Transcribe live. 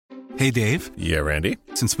Hey, Dave. Yeah, Randy.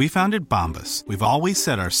 Since we founded Bombas, we've always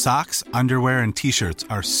said our socks, underwear, and T-shirts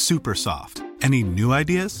are super soft. Any new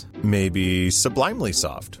ideas? Maybe sublimely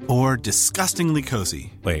soft. Or disgustingly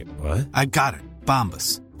cozy. Wait, what? I got it.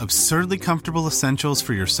 Bombas. Absurdly comfortable essentials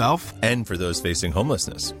for yourself And for those facing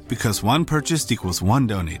homelessness. because one purchased equals one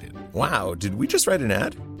donated. Wow, did we just write an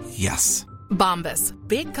ad? Yes. Bombas.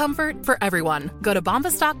 Big comfort for everyone. Go to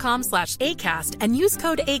bombas.com/ACAST and use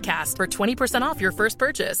code ACAST for 20% off your first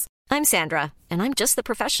purchase. I'm Sandra, and I'm just the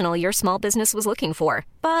professional your small business was looking for.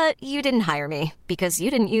 But you didn't hire me because you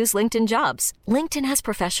didn't use LinkedIn Jobs. LinkedIn has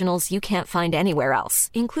professionals you can't find anywhere else,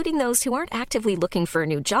 including those who aren't actively looking for a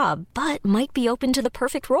new job, but might be open to the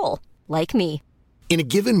perfect role, like me. In a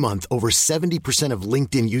given month, over 70% of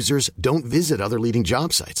LinkedIn users don't visit other leading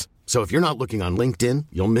job sites. So if you're not looking on LinkedIn,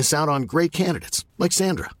 you'll miss out on great candidates like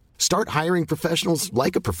Sandra. Start hiring professionals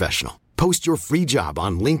like a professional. Post your free job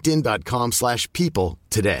on linkedin.com/people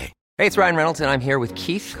today. Hey, it's Ryan Reynolds, and I'm here with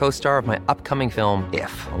Keith, co-star of my upcoming film,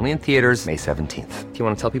 If, only in theaters May 17th. Do you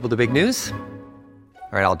want to tell people the big news?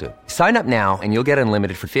 All right, I'll do it. Sign up now and you'll get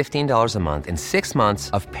unlimited for $15 a month and 6 months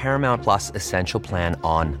of Paramount Plus Essential Plan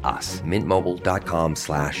on us.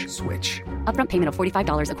 MintMobile.com/switch. Upfront payment of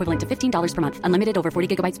 $45 equivalent to $15 per month. Unlimited over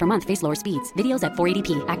 40 gigabytes per month. Face lower speeds. Videos at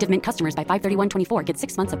 480p. Active Mint customers by 531.24 get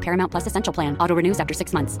 6 months of Paramount Plus Essential Plan. Auto renews after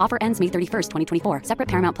 6 months. Offer ends May 31st, 2024. Separate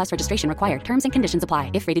Paramount Plus registration required. Terms and conditions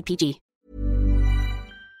apply if rated PG.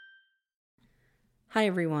 Hi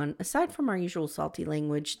everyone. Aside from our usual salty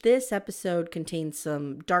language, this episode contains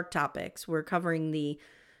some dark topics. We're covering the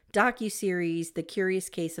docuseries The Curious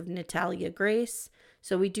Case of Natalia Grace.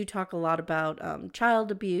 So we do talk a lot about child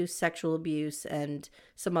abuse, sexual abuse, and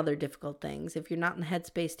some other difficult things. If you're not in the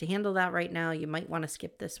headspace to handle that right now, you might want to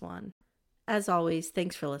skip this one. As always,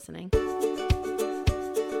 thanks for listening.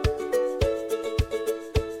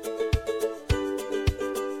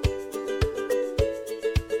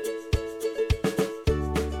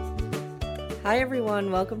 Hi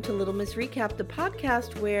everyone, welcome to Little Miss Recap, the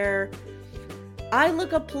podcast where I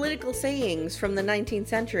look up political sayings from the 19th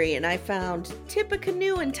century and I found tip a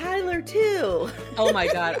canoe and Tyler too. Oh my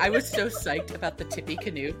god, I was so psyched about the Tippy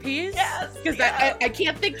Canoe piece. Yes, because I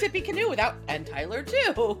can't think Tippy Canoe without and Tyler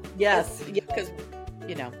too. Yes, because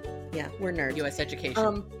yeah, we're nerds. U.S.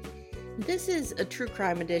 education. This is a true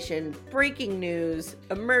crime edition, breaking news,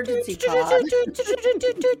 emergency pod.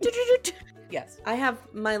 Yes. I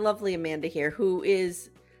have my lovely Amanda here who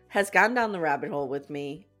has gone down the rabbit hole with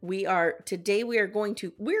me. Today we are going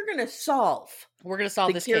to solve the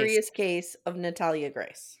this curious case of Natalia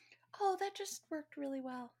Grace. Oh, that just worked really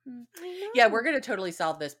well. Yeah, we're going to totally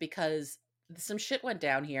solve this because some shit went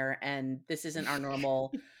down here and this isn't our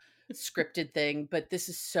normal scripted thing, but this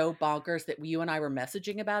is so bonkers that you and I were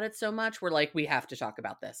messaging about it so much. We're like, we have to talk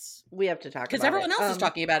about this. We have to talk about it. Because everyone else is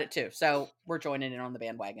talking about it too. So we're joining in on the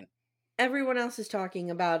bandwagon. Everyone else is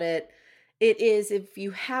talking about it. It is, if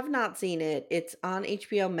you have not seen it, it's on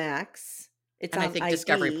HBO Max. It's on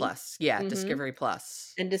Discovery Plus. Yeah, Mm-hmm. Discovery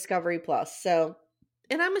Plus. And Discovery Plus. So,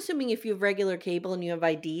 and I'm assuming if you have regular cable and you have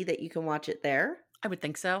ID that you can watch it there. I would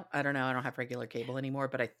think so. I don't know. I don't have regular cable anymore,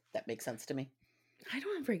 but that makes sense to me. I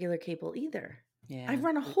don't have regular cable either. Yeah. I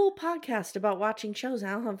run a whole podcast about watching shows.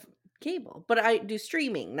 I don't have cable, but I do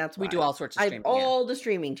streaming. That's why. We do all sorts of streaming. I have all the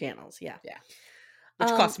streaming channels. Yeah. Yeah. Which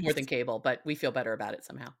costs more than cable, but we feel better about it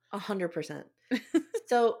somehow. 100%.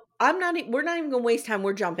 So we're not even going to waste time.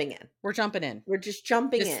 We're jumping in. We're jumping in. We're just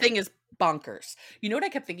jumping in. This thing is bonkers. You know what I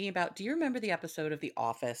kept thinking about? Do you remember the episode of The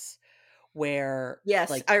Office where yes,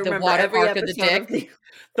 like I remember the watermark every of the dick,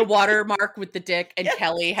 the watermark with the dick, and yes.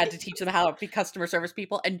 Kelly had to teach them how to be customer service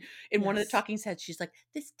people. And in one of the talking heads, she's like,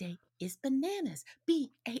 "This day is bananas,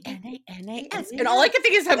 BANANAS." And all I can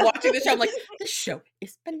think is, I'm watching the show. I'm like, "This show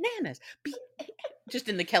is bananas, just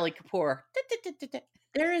in the Kelly Kapoor.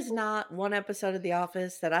 There is not one episode of The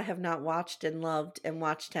Office that I have not watched and loved and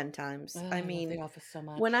watched 10 times. Oh, I mean, love The Office so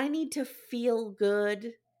much. When I need to feel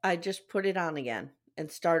good, I just put it on again and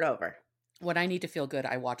start over. When I need to feel good,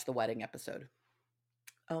 I watch the wedding episode.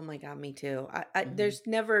 Oh my God, me too. There's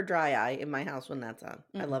never a dry eye in my house when that's on.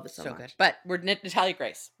 I love it so much. Good. But we're Natalia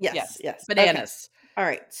Grace. Yes. Bananas. Okay. All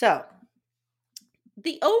right. So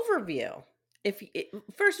the overview.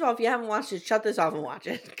 First of all, if you haven't watched it, shut this off and watch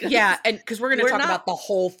it. Yeah, and because we're going to talk about the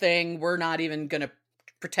whole thing. We're not even going to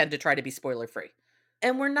pretend to try to be spoiler free.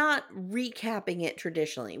 And we're not recapping it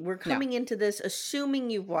traditionally. We're coming into this assuming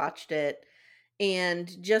you've watched it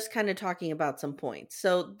and just kind of talking about some points.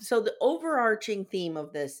 So the overarching theme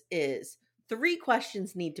of this is 3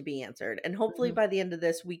 questions need to be answered. And hopefully by the end of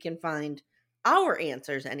this, we can find our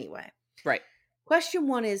answers anyway. Right. Question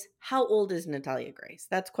 1 is, how old is Natalia Grace?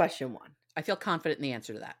 That's question 1. I feel confident in the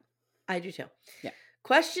answer to that. I do too. Yeah.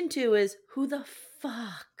 Question 2 is, who the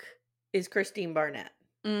fuck is Christine Barnett?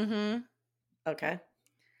 Mm-hmm. Okay.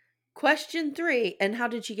 Question 3, and how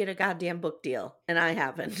did she get a goddamn book deal? And I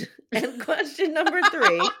haven't. And question number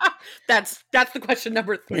 3. That's the question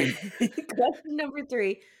number 3. Question number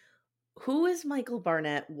 3. Who is Michael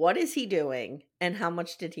Barnett? What is he doing? And how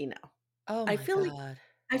much did he know? Oh I my feel like God.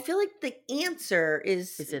 the answer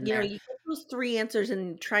is, Is in you know, there. you get those 3 answers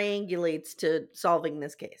and triangulates to solving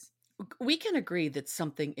this case. We can agree that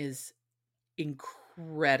something is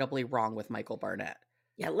incredibly wrong with Michael Barnett.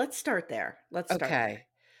 Yeah, let's start there. Let's start there. Okay.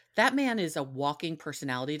 That man is a walking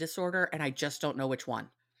personality disorder, and I just don't know which one.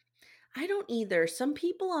 I don't either. Some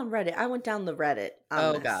people on Reddit, I went down the Reddit on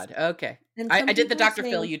Oh this. God. Okay. And I some did the people are Dr.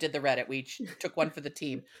 Phil, saying you did the Reddit. We each took one for the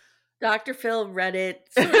team. Dr. Phil, Reddit,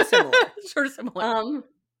 sort of similar. Sort of similar.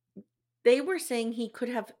 They were saying he could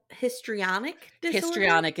have histrionic disorder.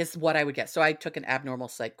 Histrionic is what I would guess. So I took an abnormal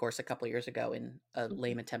psych course a couple years ago in a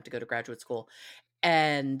lame attempt to go to graduate school.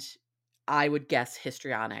 And I would guess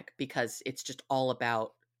histrionic because it's just all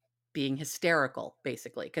about being hysterical,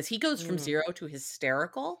 basically. Because he goes from 0 to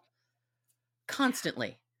hysterical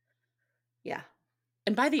constantly. Yeah.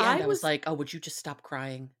 And by the end, I was like, oh, would you just stop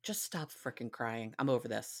crying? Just stop freaking crying. I'm over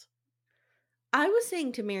this. I was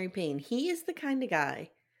saying to Mary Payne, he is the kind of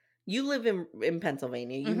guy, you live in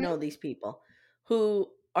Pennsylvania, you know these people, who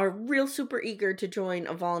are real super eager to join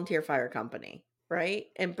a volunteer fire company, right?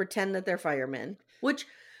 And pretend that they're firemen, which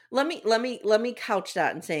let me couch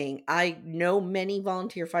that in saying I know many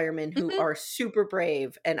volunteer firemen who are super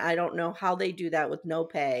brave, and I don't know how they do that with no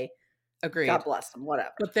pay. Agreed. God bless them,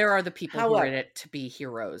 whatever. But there are the people who are in it to be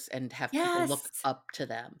heroes and have people look up to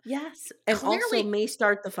them. Yes. And also may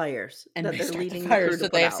start the fires and that they're leading the fires crew so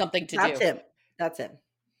to they put have out. something to That's do. him. That's him.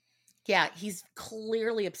 Yeah, he's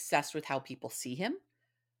clearly obsessed with how people see him.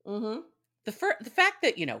 Mm-hmm. The fact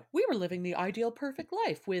that, you know, we were living the ideal perfect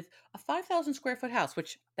life with a 5,000 square foot house,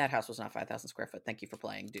 which that house was not 5,000 square foot. Thank you for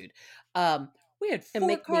playing, dude. We had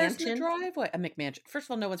 4 cars in the driveway. A McMansion. First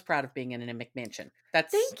of all, no one's proud of being in a McMansion.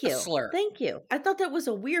 That's a slur. Thank you. I thought that was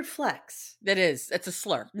a weird flex. That is. It's a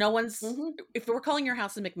slur. No one's... If we're calling your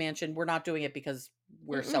house a McMansion, we're not doing it because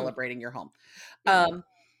we're celebrating your home. And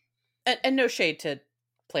no shade to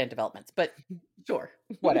planned developments, but sure.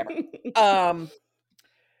 Whatever. And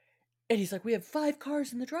he's like, we have 5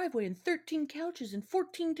 cars in the driveway and 13 couches and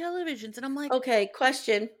 14 televisions. And I'm like... Okay,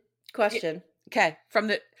 question. Okay, from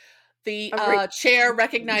the chair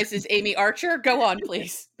recognizes Amy Archer. Go on,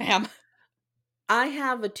 please, ma'am. I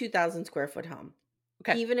have a 2,000 square foot home.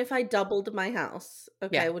 Okay. Even if I doubled my house,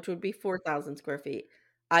 which would be 4,000 square feet,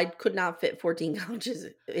 I could not fit 14 couches,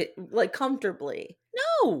 like, comfortably.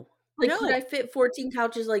 No. Like, could I fit 14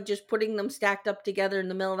 couches, like, just putting them stacked up together in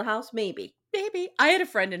the middle of the house? Maybe. I had a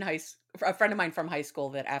friend a friend of mine from high school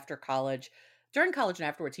that during college and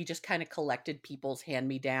afterwards, he just kind of collected people's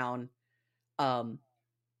hand-me-down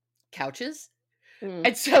couches.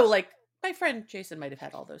 And so, like, my friend Jason might have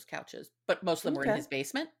had all those couches, but most of them were in his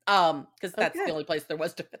basement, because that's the only place there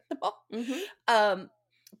was to fit them all.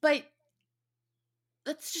 But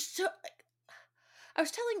that's just so... I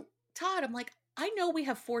was telling Todd, I'm like, I know we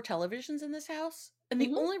have 4 televisions in this house, and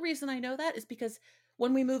the only reason I know that is because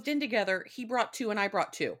when we moved in together, he brought 2 and I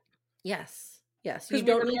brought 2. Yes. You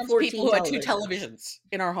don't need 14 people who had 2 televisions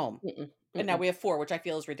in our home. And now we have 4, which I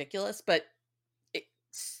feel is ridiculous, but it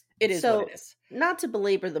is what it is. Not to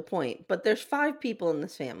belabor the point, but there's 5 people in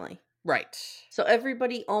this family. Right. So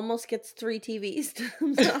everybody almost gets 3 TVs to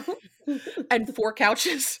themselves. And 4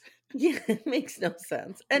 couches. Yeah, it makes no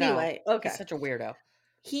sense. Anyway, okay. He's such a weirdo.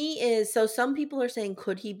 He is, so some people are saying,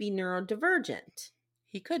 could he be neurodivergent?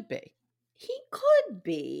 He could be. He could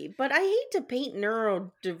be, but I hate to paint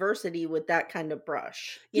neurodiversity with that kind of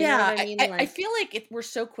brush. You know what I mean? I feel like we're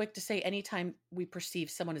so quick to say anytime we perceive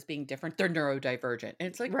someone as being different, they're neurodivergent. And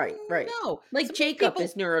it's like, right. No. Like Jacob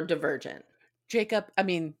is neurodivergent. Jacob, I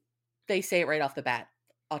mean, they say it right off the bat,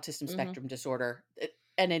 autism spectrum disorder.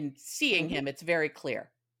 And in seeing him, it's very clear.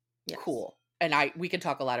 Yes. Cool. And we can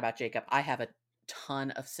talk a lot about Jacob. I have a ton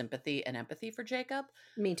of sympathy and empathy for Jacob.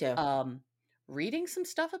 Me too. Reading some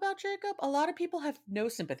stuff about Jacob, a lot of people have no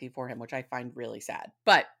sympathy for him, which I find really sad.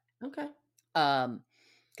 But okay,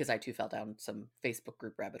 because I too fell down some Facebook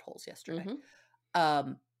group rabbit holes yesterday.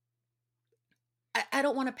 I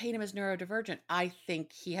don't want to paint him as neurodivergent. I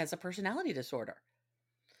think he has a personality disorder.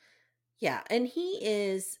 Yeah, and he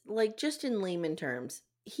is, like, just in layman terms,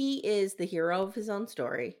 he is the hero of his own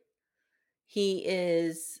story. He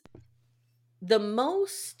is the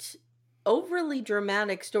most overly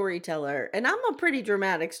dramatic storyteller, and I'm a pretty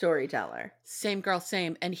dramatic storyteller. Same girl,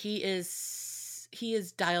 same. And he is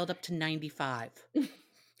dialed up to 95.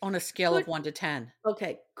 On a scale of 1 to 10.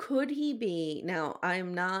 Okay, could he be, now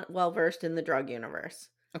I'm not well versed in the drug universe.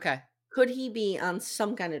 Okay. Could he be on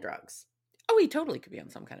some kind of drugs? Oh, he totally could be on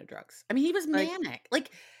some kind of drugs. I mean, he was Like, manic. Like,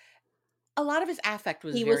 a lot of his affect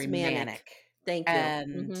was he very was manic. manic. Thank you.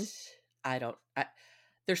 And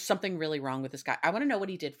there's something really wrong with this guy. I want to know what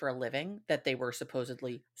he did for a living that they were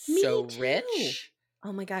supposedly Me so too. rich.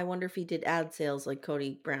 Oh my God, I wonder if he did ad sales like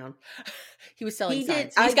Cody Brown. He was selling He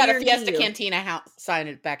did. signs. He's got a guarantee Fiesta you. Cantina sign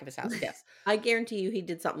at the back of his house. Yes. I guarantee you he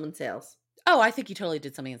did something in sales. Oh, I think he totally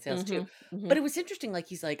did something in sales too. Mhm. But it was interesting. Like,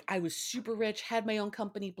 he's like, I was super rich, had my own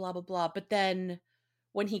company, blah, blah, blah. But then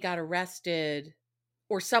when he got arrested,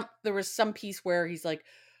 there was some piece where he's like,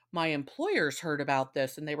 my employers heard about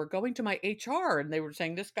this and they were going to my HR and they were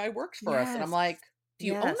saying, this guy works for us. And I'm Yes. like, do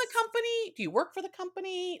you own the Yes. company? Do you work for the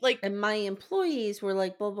company? Like, And my employees were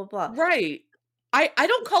like, blah, blah, blah. right. I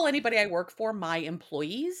don't call anybody I work for my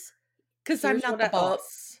employees because I'm Here's not what the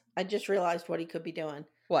boss. I just realized what he could be doing.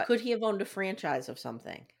 What? Could he have owned a franchise of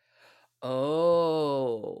something?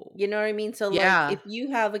 Oh. You know what I mean? So, Yeah. like, if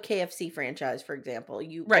you have a KFC franchise, for example,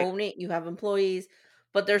 you Right. own it, you have employees,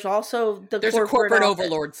 but there's also There's a corporate office.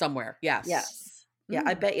 overlord somewhere. Yes. Yes. Yeah,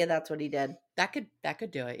 I bet you that's what he did. That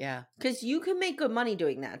could do it, yeah. Because you can make good money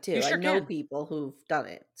doing that too. You sure I know can. people who've done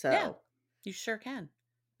it. So, Yeah. You sure can.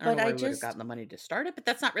 I don't but know I where we would have just, gotten the money to start it, but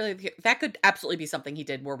that's not really that could absolutely be something he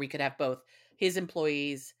did where we could have both his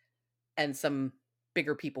employees and some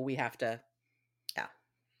bigger people we have to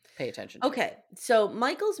pay attention to. okay. So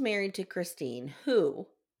Michael's married to Christine, who,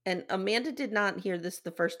 and Amanda did not hear this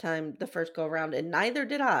the first go around, and neither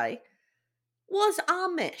did I, was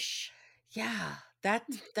Amish. Yeah.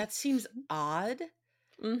 That seems odd.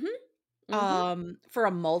 Mm-hmm. For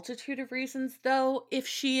a multitude of reasons though. If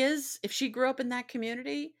she grew up in that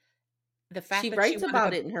community, the fact She that writes wound about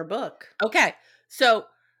up it in her book. Okay. So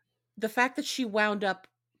the fact that she wound up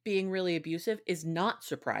being really abusive is not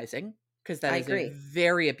surprising because that I is agree. a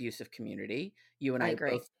very abusive community. You and I I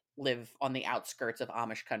agree. both live on the outskirts of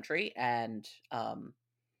Amish country, and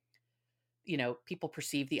people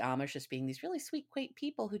perceive the Amish as being these really sweet, quaint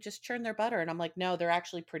people who just churn their butter, and I'm like, no, they're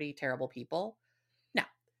actually pretty terrible people. No.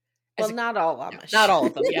 Well, not all Amish. Not all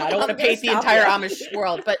of them. Yeah, I don't want to I'm gonna paint the stop entire ya. Amish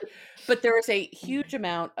world, but there is a huge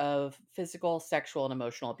amount of physical, sexual, and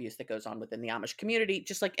emotional abuse that goes on within the Amish community,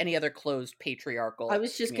 just like any other closed patriarchal I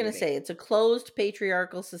was just going to community. say, it's a closed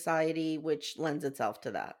patriarchal society, which lends itself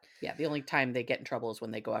to that. Yeah, the only time they get in trouble is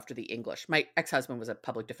when they go after the English. My ex-husband was a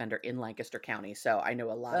public defender in Lancaster County, so I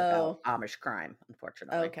know a lot about Amish crime,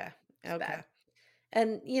 unfortunately. Okay. It's Okay. bad.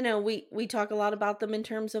 And, we talk a lot about them in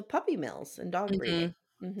terms of puppy mills and dog breeding.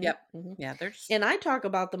 Mhm, Yep. mhm. Yeah, they're just And I talk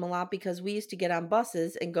about them a lot because we used to get on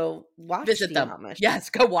buses and go watch visit the them. Amish.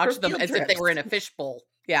 Yes, go watch for them field as if they were in a trips. fishbowl.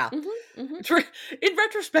 Yeah. Mhm, mhm, It's in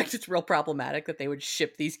retrospect, it's real problematic that they would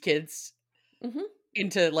ship these kids mhm.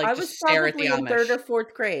 into I just was stare at the probably in 3rd Amish. or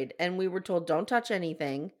 4th grade, and we were told, "Don't touch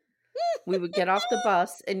anything." We would get off the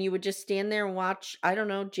bus, and you would just stand there and watch, I don't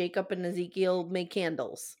know, Jacob and Ezekiel make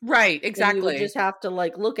candles. Right, And you would exactly. just have to,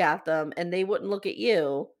 look at them, and they wouldn't look at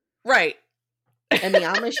you. Right. And the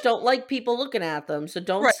Amish don't like people looking at them, so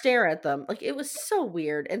don't Right. stare at them. It was so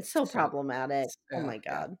weird and so So problematic. Oh yeah, my yeah.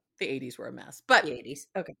 God. The 80s were a mess. But The 80s.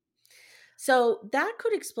 Okay. So that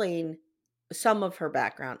could explain some of her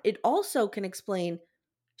background. It also can explain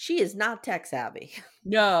she is not tech savvy.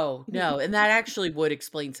 no, and that actually would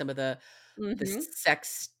explain some of the Mhm.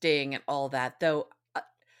 sexting and all that. Though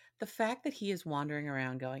the fact that he is wandering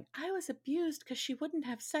around going, I was abused because she wouldn't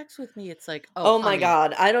have sex with me. It's like, oh, Oh my honey.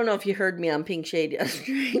 God. I don't know if you heard me on Pink Shade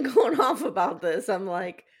yesterday going off about this. I'm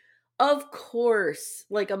like, of course,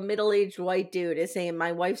 a middle-aged white dude is saying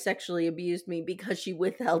my wife sexually abused me because she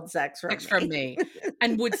withheld sex from Sex from me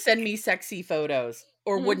and would send me sexy photos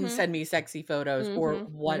or wouldn't Mhm. send me sexy photos or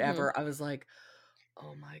Mhm, whatever. I was like,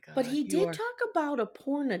 oh my God. But he you did are... talk about a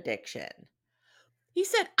porn addiction. He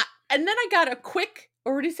said, and then I got a quick,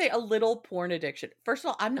 or would he say a little porn addiction? First of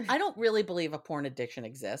all, I don't really believe a porn addiction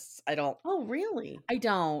exists. I don't. Oh, really? I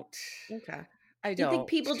don't. Okay. I You don't. think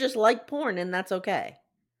people just like porn and that's okay?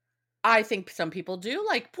 I think some people do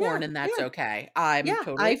like porn Yeah, and that's yeah. okay. I'm Yeah, I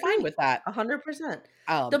totally fine agree. with that. 100%.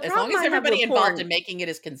 As The long problem as I have everybody with involved porn, in making it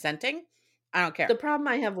is consenting, I don't care. the problem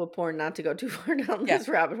I have with porn, not to go too far down Yeah. this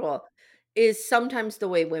rabbit hole, is sometimes the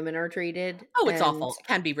way women are treated. Oh, it's awful. It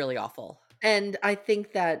can be really awful. And I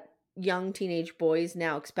think that young teenage boys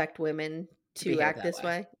now expect women to behave act that this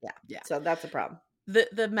way. way. Yeah. Yeah. So that's a problem.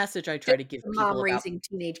 The message I try to give Mom people about raising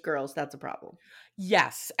teenage girls, that's a problem.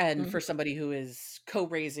 yes, and Mhm. for somebody who is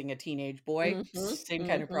co-raising a teenage boy, Mhm, same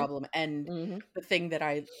kind of mhm, problem. And mhm. the thing that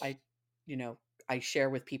I I share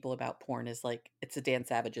with people about porn is like, it's a Dan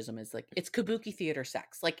Savageism, is like, it's kabuki theater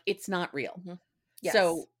sex. Like, it's not real. Mhm. Yes.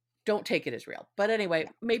 So don't take it as real. But anyway,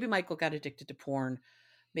 Yeah. maybe Michael got addicted to porn.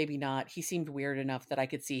 Maybe not. He seemed weird enough that I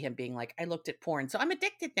could see him being like, I looked at porn, so I'm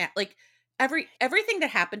addicted now. Like everything that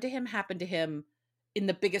happened to him in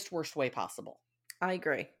the biggest, worst way possible. I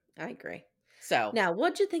agree. I agree. So Now,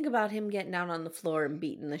 what'd you think about him getting down on the floor and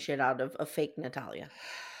beating the shit out of a fake Natalia?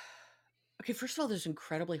 okay, first of all, this is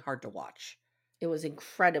incredibly hard to watch. It was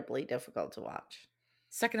incredibly difficult to watch.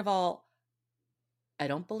 Second of all, I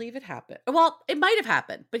don't believe it happened. Well, it might have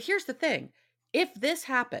happened, but here's the thing. If this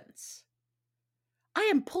happens, I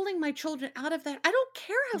am pulling my children out of that. I don't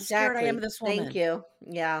care how scared I am of this woman. Thank you.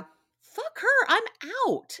 Yeah. Fuck her. I'm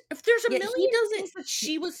out. If there's a Yeah, million things that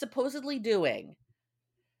she was supposedly doing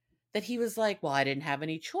that he was like, well, I didn't have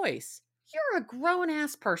any choice. You're a grown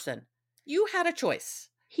ass person. You had a choice.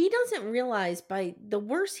 He doesn't realize by the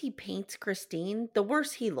worse he paints Christine, the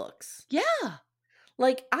worse he looks. Yeah.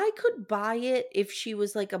 Like, I could buy it if she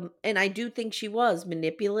was like and I do think she was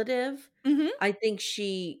manipulative. Mm-hmm. I think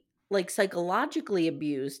she like psychologically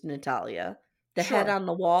abused Natalia. The head Sure. on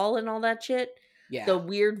the wall and all that shit. Yeah. The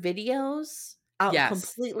weird videos out Yes.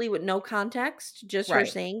 completely with no context, just her Right.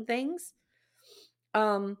 saying things.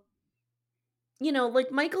 You know,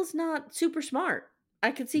 like Michael's not super smart.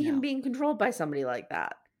 I could see him No. being controlled by somebody like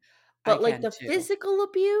that. I But like can the too. physical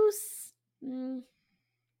abuse,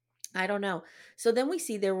 I don't know. So then we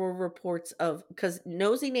see there were reports of, because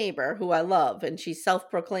Nosy Neighbor, who I love, and she's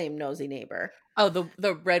self-proclaimed Nosy Neighbor. Oh,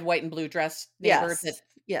 the red, white, and blue dress neighbor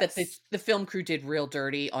Yes. that the film crew did real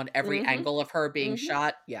dirty on every Mhm. angle of her being Mhm.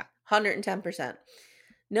 shot. Yeah. 110%.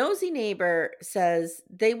 Nosy Neighbor says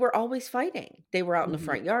they were always fighting. They were out in the Mhm.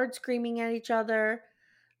 front yard screaming at each other.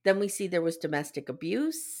 Then we see there was domestic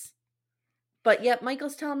abuse. But yet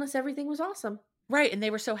Michael's telling us everything was awesome. Right. And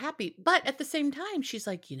they were so happy. But at the same time, she's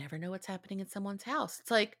like, you never know what's happening in someone's house.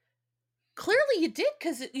 It's like, clearly you did,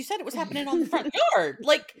 because you said it was happening on the front yard.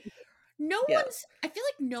 Like, I feel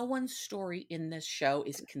like no one's story in this show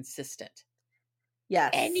is consistent.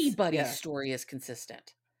 Yes. Anybody's story is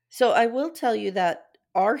consistent. So I will tell you that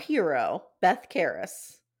our hero, Beth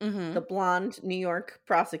Karras, Mm-hmm. the blonde New York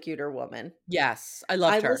prosecutor woman. Yes. I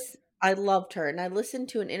loved her. I loved her. And I listened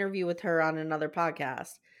to an interview with her on another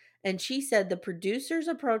podcast. And she said the producers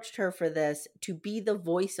approached her for this to be the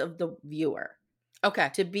voice of the viewer. Okay.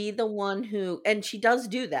 To be the one who, and she does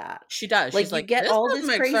do that. She does. Like, she's you like, get this all doesn't this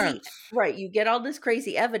make crazy, sense. right? You get all this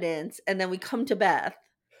crazy evidence, and then we come to Beth.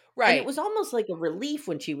 Right. And it was almost like a relief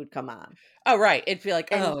when she would come on. Oh, right. It'd be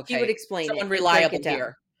like, And oh, okay. she would explain someone it, break reliable it down.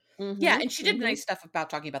 here. Mm-hmm, Yeah, and she did nice stuff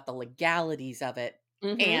about talking about the legalities of it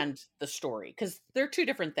and the story, because they're two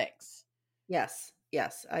different things. Yes,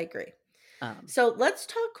 I agree. So let's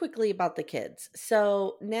talk quickly about the kids.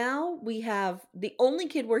 So now we have the only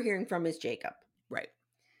kid we're hearing from is Jacob. Right.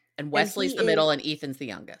 And Wesley's the middle and Ethan's the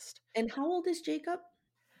youngest. And how old is Jacob?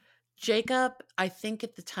 Jacob, I think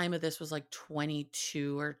at the time of this was like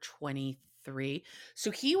 22 or 23.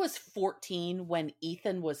 So he was 14 when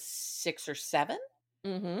Ethan was 6 or 7.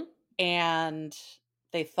 Mm-hmm. And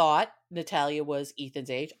they thought Natalia was Ethan's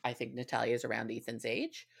age. I think Natalia is around Ethan's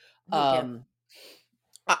age.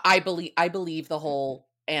 I believe the whole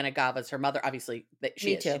Anna Gava's her mother. Obviously,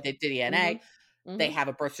 she is. She did DNA. Mm-hmm. They have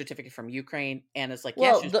a birth certificate from Ukraine. Anna's like,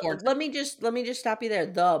 well, yeah, she was born. let me just stop you there.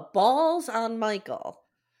 The balls on Michael.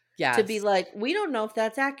 Yes. To be like, we don't know if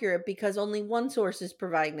that's accurate because only one source is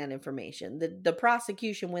providing that information. The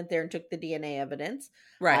prosecution went there and took the DNA evidence.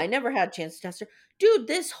 Right. I never had a chance to test her. Dude,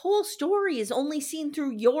 this whole story is only seen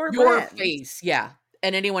through your lens. Face. Yeah.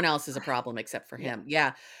 And anyone else is a problem except for him.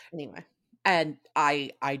 Yeah. Anyway. And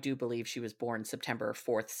I do believe she was born September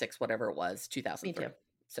 4th, 6th, whatever it was, 2003. Me too.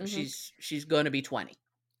 So she's going to be 20.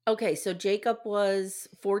 Okay, so Jacob was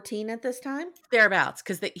 14 at this time? Thereabouts,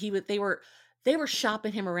 because they were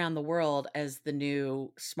shopping him around the world as the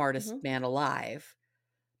new smartest man alive.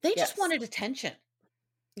 They just wanted attention.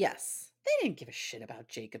 Yes. They didn't give a shit about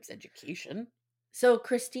Jacob's education. So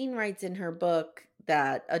Christine writes in her book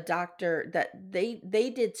that a doctor, that they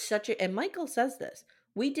did and Michael says this,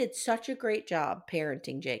 we did such a great job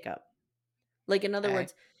parenting Jacob. Like, in other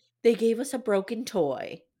words, they gave us a broken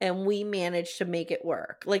toy and we managed to make it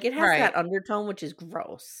work. Like, it has that undertone, which is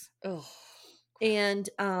gross. Oh. And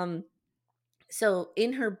so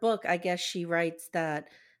in her book, I guess she writes that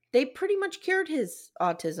they pretty much cured his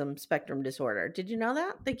autism spectrum disorder. Did you know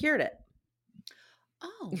that? They cured it.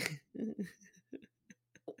 Oh.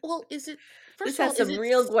 Well, is it... This has some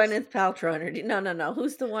real Gwyneth Paltrow energy. No.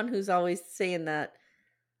 Who's the one who's always saying that?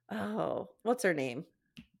 Oh, what's her name?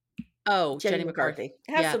 Oh, Jenny McCarthy.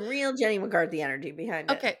 It has some real Jenny McCarthy energy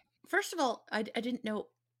behind it. Okay. First of all, I didn't know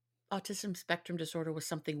autism spectrum disorder was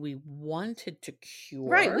something we wanted to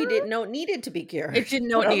Right, cure. we didn't know it needed to be It cured, didn't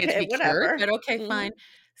know but it needed to okay, be cured, whatever. but okay, Mhm. fine.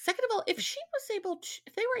 Second of all, if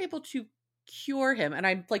they were able to cure him, and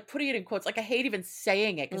I'm like putting it in quotes, like I hate even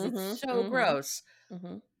saying it because it's Mhm, so mhm, gross.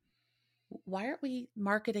 mhm. Why aren't we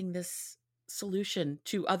marketing this solution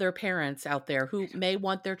to other parents out there who may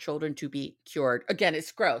want their children to be cured? Again,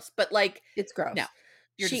 it's gross, but like, It's no, gross.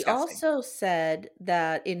 you're She disgusting. also said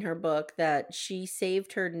that in her book that she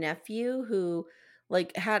saved her nephew who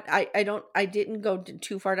like had I didn't go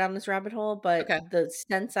too far down this rabbit hole, but Okay. the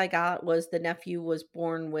sense I got was the nephew was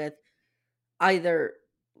born with either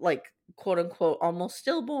like quote unquote almost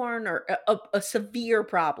stillborn or a severe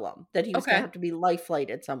problem that he was going to Okay. have to be life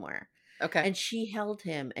flighted somewhere. Okay. And she held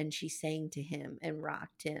him and she sang to him and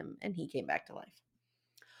rocked him and he came back to life.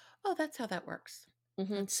 Oh, that's how that works.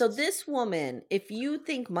 So That's this woman, if you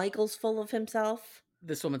think Michael's full of himself,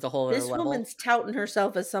 This woman's a whole other this level. woman's touting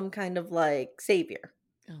herself as some kind of like savior.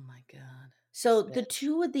 Oh my god. So This the bitch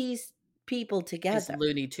two of these people is together,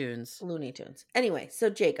 Looney Tunes. Looney Tunes. Anyway, so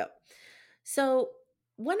Jacob. So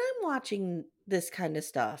when I'm watching this kind of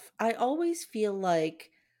stuff, I always feel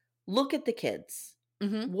like, look at the kids.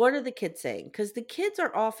 Mhm. What are the kids saying? Because the kids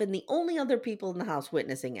are often the only other people in the house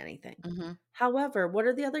witnessing anything. Mhm. However, what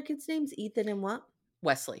are the other kids' names? Ethan and what?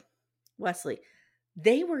 Wesley. Wesley.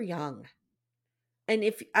 They were young. And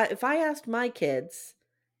if I asked my kids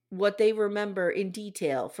what they remember in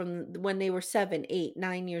detail from when they were 7, 8,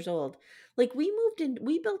 9 years old, like we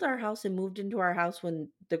built our house and moved into our house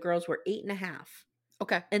when the girls were 8.5,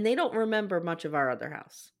 Okay. and they don't remember much of our other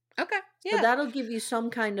house. Okay. So Yeah. that'll give you some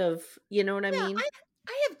kind of, you know what I Yeah, mean?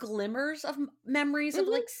 I have glimmers of memories of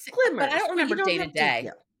Mhm. like but I Glimmers, don't but you remember don't day to have day.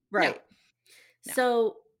 detail. No. Right. No.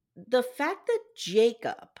 So the fact that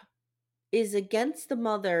Jacob is against the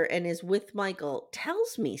mother and is with Michael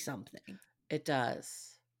tells me something. It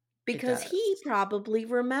does. It Because he does. probably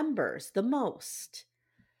remembers the most.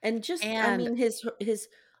 And just I And mean his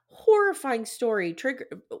horrifying story trigger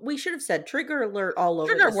we should have said trigger alert all over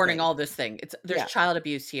trigger this warning thing. all this thing. There's Yeah, child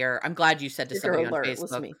abuse here. I'm glad you said to trigger somebody on alert, listen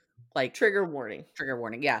Facebook, to me. like, Trigger warning. trigger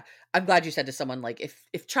warning. Yeah. I'm glad you said to someone, like,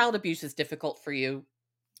 if child abuse is difficult for you,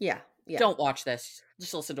 Yeah, yeah, don't watch this.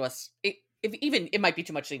 Just listen to us. If even it might be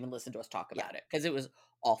too much to even listen to us talk yeah. about it because it was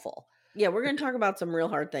awful. Yeah, we're But gonna talk about some real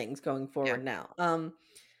hard things going yeah. forward now.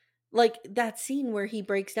 Like that scene where he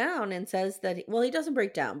breaks down and says that well, he doesn't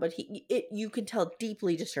break down, but you can tell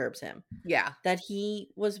deeply disturbs him Yeah. that he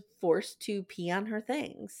was forced to pee on her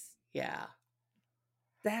things. Yeah.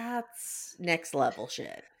 That's next level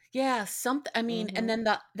shit. Yeah, I mean, and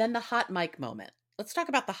Mhm. then the hot mic moment. Let's talk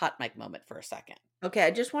about the hot mic moment for a second. Okay,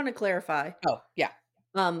 I just want to clarify. Oh, yeah.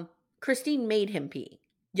 Um, Christine made him pee.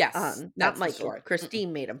 Yes, Not that's the Michael. story.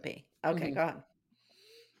 Christine made him pee. Okay, Mhm. go on.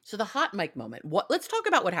 So the hot mic moment. Let's talk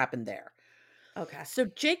about what happened there. Okay. So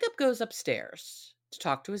Jacob goes upstairs to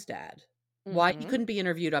talk to his dad. Why he Mhm. couldn't be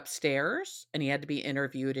interviewed upstairs and he had to be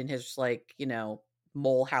interviewed in his like,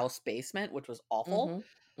 mole house basement, which was awful. Mhm.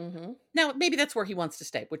 Mhm. Now, maybe that's where he wants to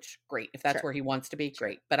stay, which great. If that's Sure. where he wants to be, Sure.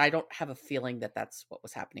 great. But I don't have a feeling that that's what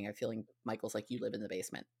was happening. I have a feeling Michael's like, you live in the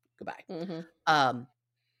basement. Goodbye. Mhm. Um,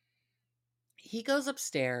 he goes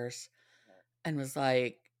upstairs and was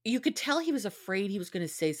like, you could tell he was afraid he was going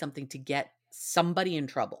to say something to get somebody in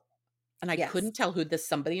trouble. And I Yes. couldn't tell who this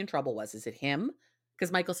somebody in trouble was. Is it him?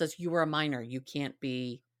 Because Michael says, you were a minor. You can't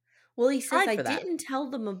be Well, he says tried I for that. didn't tell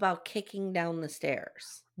them about kicking down the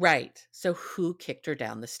stairs. Right. So who kicked her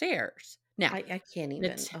down the stairs? Now, I can't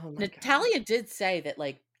even. Oh my god. Natalia did say that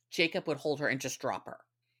like Jacob would hold her and just drop her.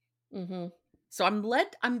 Mhm. So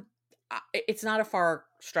it's not a far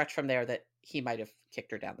stretch from there that he might have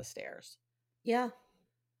kicked her down the stairs. Yeah.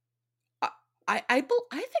 I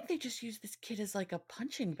think they just use this kid as like a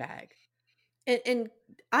punching bag. And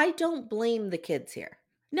I don't blame the kids here.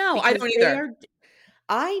 No, I Because don't they either. are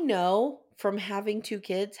I know from having 2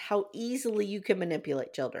 kids how easily you can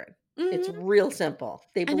manipulate children. It's Mhm. real simple.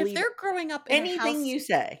 They And if believe they're growing up in a anything house you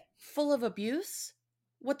say. full of abuse,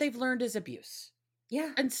 what they've learned is abuse.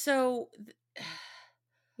 Yeah. And so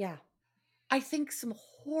Yeah. I think some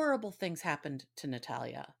horrible things happened to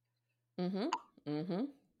Natalia. Mhm.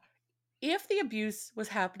 Mhm. If the abuse was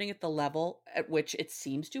happening at the level at which it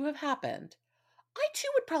seems to have happened, I too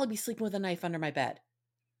would probably be sleeping with a knife under my bed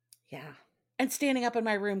Yeah. and standing up in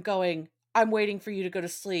my room going, I'm waiting for you to go to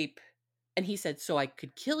sleep. And he said, so I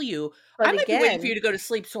could kill you. I But might be waiting for you again to go to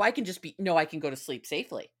sleep so I can I can go to sleep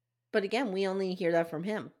safely. we only hear that from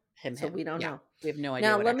him. So Him. we don't Yeah. know. We have no idea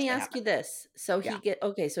Now, what let me actually ask you happened. this. So Yeah.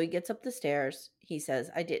 he gets up the stairs. He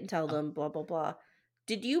says, "I didn't tell Oh, them blah blah blah."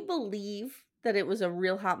 Did you believe that it was a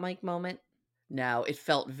real hot mic moment? No, it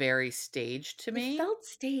felt very staged to It me. felt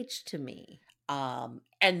staged to me. And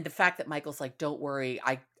the fact that Michael's like, "Don't worry,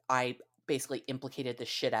 I basically implicated the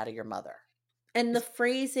shit out of your mother." And the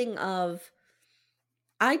phrasing of,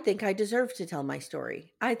 I think I deserve to tell my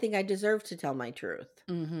story. I think I deserve to tell my truth.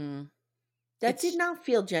 Mm-hmm. That did It's not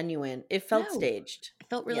feel genuine. It felt no, staged. it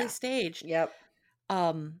felt really Yeah. staged. Yep.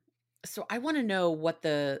 So I want to know what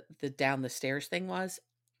the down the stairs thing was.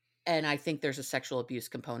 And I think there's a sexual abuse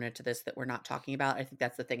component to this that we're not talking about. I think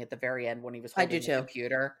that's the thing at the very end when he was I do holding the too.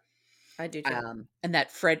 computer. I do too. And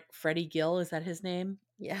that Freddie Gill, is that his name?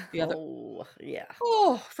 Yeah. The other. Oh, yeah.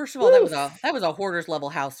 Oh, first of all, Oof. that was a hoarder's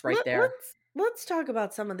level house right there. Let's talk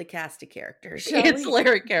about some of the cast of characters, shall we?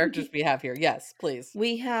 Ancillary characters we have here. Yes, please.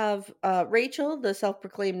 We have Rachel, the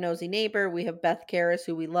self-proclaimed nosy neighbor. We have Beth Karras,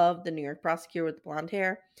 who we love, the New York prosecutor with the blonde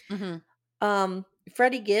hair. Mm-hmm.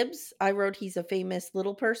 Freddie Gibbs, I wrote he's a famous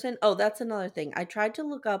little person. Oh, that's another thing. I tried to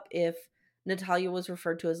look up if Natalia was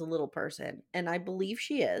referred to as a little person, and I believe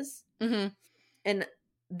she is. Mm-hmm. And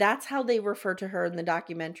that's how they refer to her in the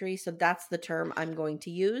documentary. So that's the term I'm going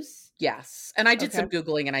to use. Yes. And I did some Okay.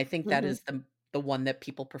 Googling, and I think that is the one that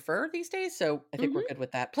people prefer these days. So I think we're good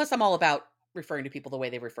with that. Plus, I'm all about referring to people the way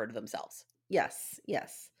they refer to themselves. Yes,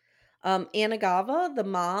 yes. Anna Gava, the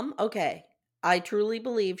mom. Okay. I truly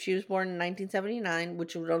believe she was born in 1979,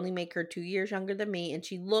 which would only make her 2 years younger than me. And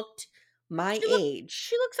she looked my age.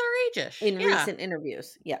 She looks our age-ish. In recent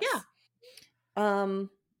interviews. Yes. Yeah.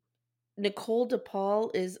 Nicole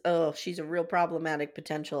DePaul is, she's a real problematic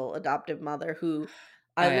potential adoptive mother who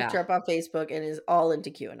Oh, I looked her yeah. up on Facebook and is all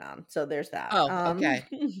into QAnon. So there's that. Oh, okay.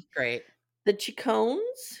 Great. The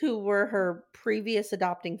Chicones, who were her previous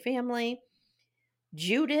adopting family.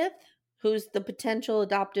 Judith, who's the potential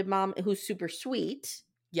adoptive mom, who's super sweet.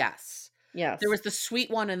 Yes. Yes. There was the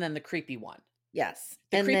sweet one and then the creepy one. Yes.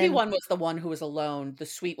 The And creepy then, one was the one who was alone. The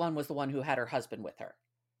sweet one was the one who had her husband with her.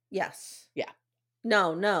 yes. Yeah.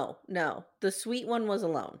 No. The sweet one was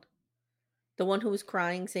alone. The one who was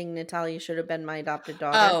crying, saying Natalia should have been my adopted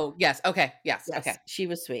daughter. Oh, yes. Okay. Yes. Okay. She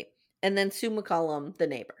was sweet. And then Sue McCollum, the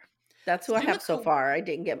neighbor. That's who I have so far. I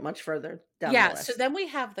didn't get much further down the list. So then we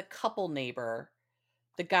have the couple neighbor,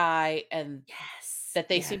 the guy, and that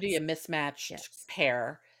they seem to be a mismatched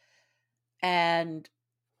pair. And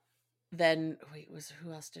then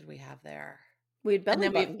who else did we have there? We had Belly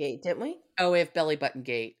Button Gate, didn't we? Oh, we have Belly Button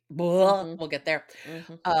Gate. We'll get there.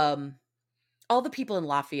 All the people in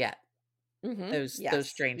Lafayette, those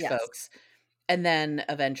strange folks. And then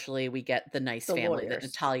eventually we get the nice family that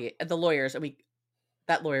Natalia, the lawyers, and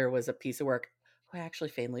that lawyer was a piece of work who I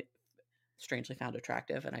actually strangely found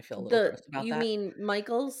attractive, and I feel a little gross about that. You mean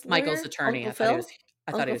Michael's attorney? Uncle Phil?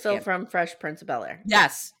 I thought he was Phil from Fresh Prince of Bel-Air.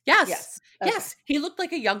 Yes. Okay. He looked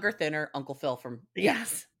like a younger, thinner Uncle Phil from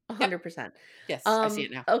 100%. Yes, I see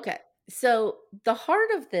it now. Okay, so the heart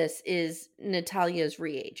of this is Natalia's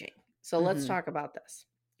re-aging. So let's talk about this.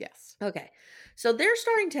 Yes. Okay. So they're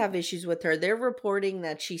starting to have issues with her. They're reporting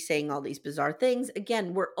that she's saying all these bizarre things.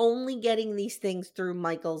 Again, we're only getting these things through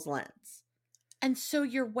Michael's lens. And so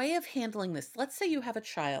your way of handling this, let's say you have a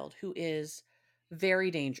child who is very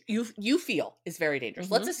dangerous. You feel is very dangerous.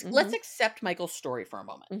 Let's accept Michael's story for a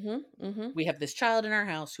moment. We have this child in our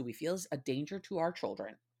house who we feel is a danger to our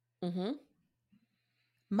children.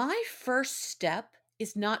 My first step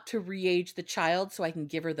is not to re-age the child so I can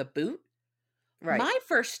give her the boot. Right. My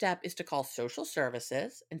first step is to call social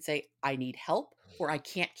services and say, I need help, or I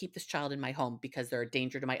can't keep this child in my home because they're a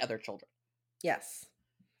danger to my other children. Yes.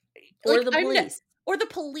 Or the police. Or the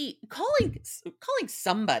police. Calling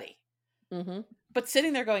somebody. But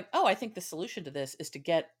sitting there going, oh, I think the solution to this is to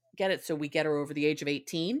get it so we get her over the age of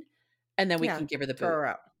 18, and then we can give her the boot. Throw her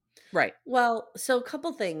out. Right. Well, so a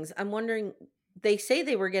couple things. I'm wondering, they say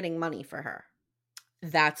they were getting money for her.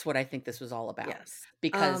 That's what I think this was all about. Yes.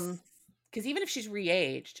 Because even if she's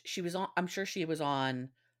re-aged, I'm sure she was on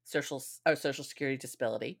social security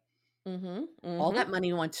disability. All that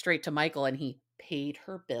money went straight to Michael, and he paid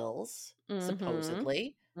her bills,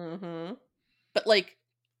 supposedly. But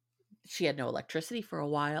she had no electricity for a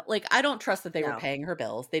while. I don't trust that they were paying her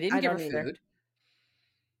bills. They didn't give her food.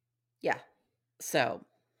 Yeah. So,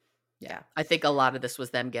 yeah. I think a lot of this was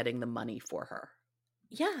them getting the money for her.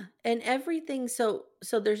 Yeah. And everything. So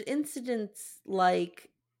there's incidents like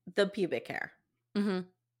the pubic hair.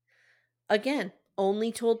 Again,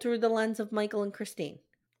 only told through the lens of Michael and Christine.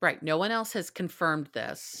 Right. No one else has confirmed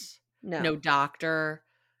this. No doctor.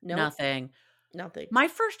 Nothing. My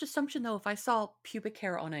first assumption, though, if I saw pubic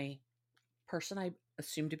hair on a person I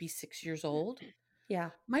assume to be 6 years old,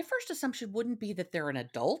 my first assumption wouldn't be that they're an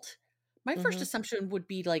adult. My first assumption would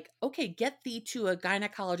be okay, get thee to a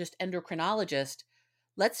gynecologist, endocrinologist.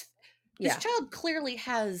 This Yeah. child clearly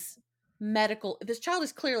has this child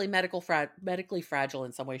is clearly medically fragile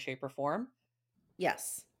in some way, shape, or form.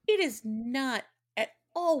 Yes. It is not at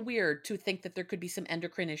all weird to think that there could be some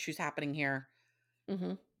endocrine issues happening here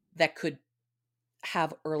Mm-hmm. that could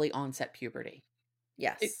have early onset puberty.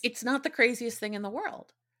 Yes. It's not the craziest thing in the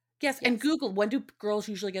world. Yes, and Yes. Google, when do girls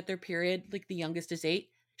usually get their period? Like the youngest is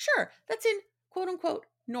 8. Sure, that's in quote unquote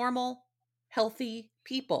normal, healthy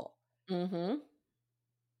people. Mm-hmm.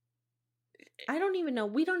 I don't even know.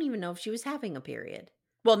 We don't even know if she was having a period.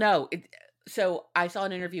 Well, no. So I saw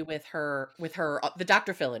an interview with her, the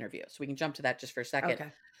Dr. Phil interview. So we can jump to that just for a second.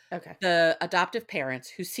 Okay. Okay. The adoptive parents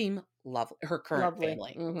who seem lovely, her current Lovely.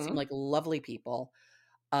 family Mm-hmm. seem like lovely people,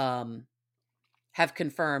 have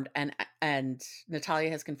confirmed, and Natalia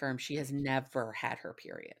has confirmed she has never had her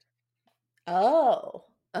period. Oh,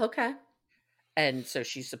 okay. And so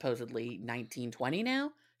she's supposedly 19, 20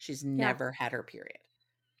 now. She's never had her period.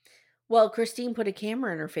 Well, Christine put a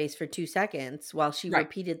camera in her face for 2 seconds while she Right.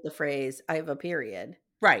 repeated the phrase, "I have a period."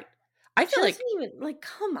 Right. I She feel like doesn't even like,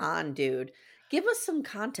 come on, dude. Give us some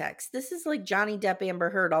context. This is like Johnny Depp, Amber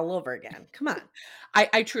Heard all over again. Come on.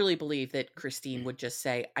 I truly believe that Christine would just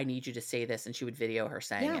say, I need you to say this, and she would video her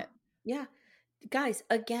saying Yeah. it. Yeah. Guys,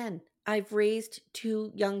 again, I've raised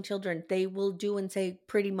 2 young children. They will do and say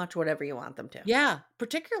pretty much whatever you want them to. Yeah,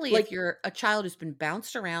 particularly Like, if you're a child who's been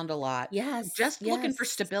bounced around a lot, yes. just looking for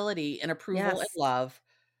Yes. stability and approval and Yes. love.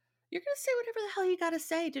 You're going to say whatever the hell you got to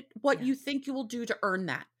say to what you Yes. think you will do to earn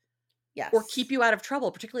that or keep Yes. you out of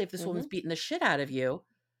trouble, particularly if this woman's Mhm. beating the shit out of you.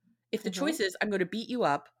 If the Mhm. choice is, I'm going to beat you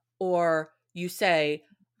up, or you say,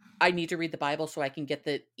 I need to read the Bible so I can get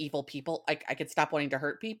the evil people, I can stop wanting to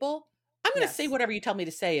hurt people. I'm going to say Yes. whatever you tell me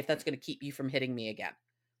to say if that's going to keep you from hitting me again.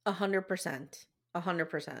 100%.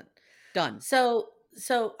 100%. Done. So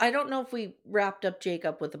I don't know if we wrapped up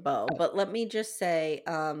Jacob with a bow, Oh, but let me just say,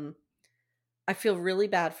 I feel really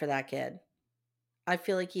bad for that kid. I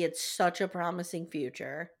feel like he had such a promising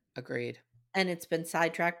future, agreed. and it's been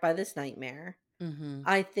sidetracked by this nightmare. Mm-hmm.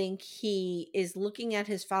 I think he is looking at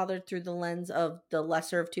his father through the lens of the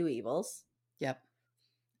lesser of 2 evils. Yep.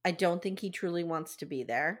 I don't think he truly wants to be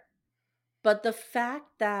there. But the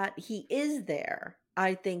fact that he is there,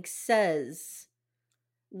 I think says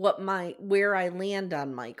where I land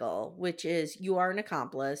on Michael, which is you are an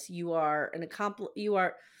accomplice. You are an accomplice.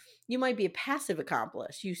 You might be a passive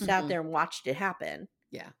accomplice. You sat Mhm. there and watched it happen.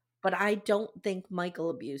 Yeah. But I don't think Michael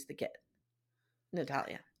abused the kid,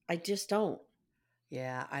 Natalia. I just don't.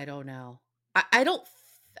 Yeah, I don't know. I don't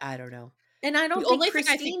know. And I The don't think only thing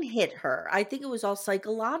I think Christine hit her. I think it was all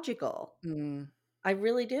psychological. I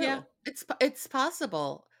really do. yeah, it's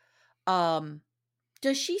possible. Um,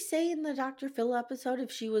 Does she say in the Dr. Phil episode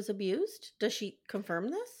if she was abused? Does she confirm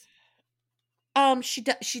this?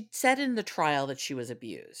 she said in the trial that she was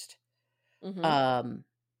abused. Mm-hmm.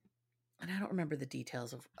 And I don't remember the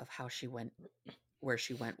details of how she went, where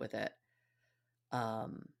she went with it.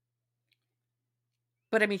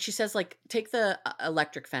 But I mean, she says, like, take the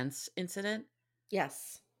electric fence incident.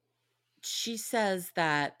 Yes. She says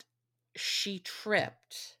that she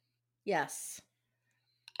tripped, Yes.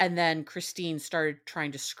 and then Christine started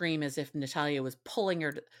trying to scream as if Natalia was pulling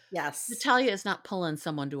her. Yes. Natalia is not pulling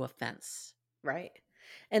someone to a fence. Right.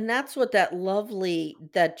 And that's what that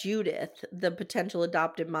Judith, the potential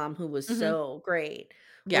adopted mom who was so great,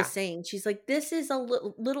 Yeah. was saying. She's like, this is a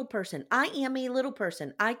little person. I am a little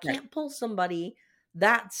person. I can't pull somebody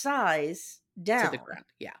that size down. To the ground.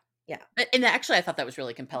 Yeah. Yeah. And actually, I thought that was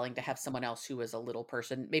really compelling to have someone else who was a little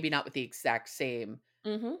person, maybe not with the exact same,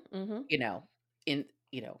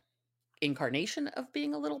 incarnation of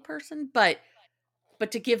being a little person, but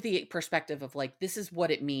to give the perspective of like, this is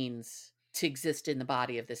what it means to exist in the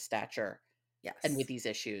body of this stature. Yes. And with these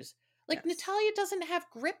issues. Like, Yes. Natalia doesn't have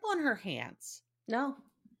grip on her hands. No.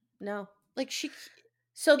 Like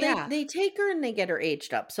So they take her and they get her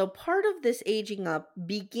aged up. So part of this aging up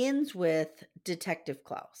begins with Detective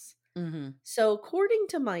Klaus. Mm-hmm. So according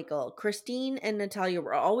to Michael, Christine and Natalia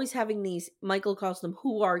were always having these, Michael calls them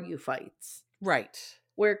 "who are you" fights. Right.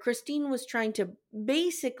 Where Christine was trying to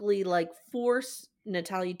basically like force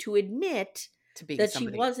Natalia to admit that she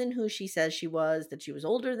wasn't who she says she was, that she was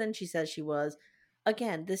older than she says she was.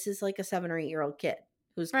 Again, this is like a 7 or 8 year old kid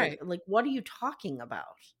who's right. Like, what are you talking about?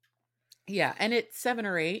 Yeah. And at 7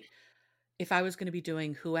 or 8, if I was going to be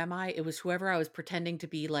doing Who Am I? It was whoever I was pretending to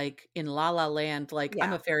be, like in La La Land, like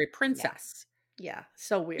I'm a fairy princess. Yeah.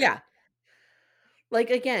 So weird. Yeah. Like,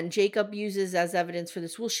 again, Jacob uses as evidence for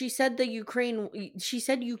this. Well, she said Ukraine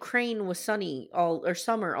was sunny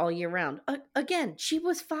summer all year round. Again, she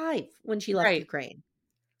was 5 when she left Ukraine.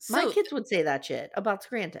 My kids would say that shit about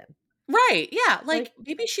Scranton. Right. Yeah. Like, Like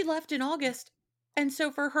maybe she left in August. And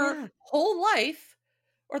so for her yeah, whole life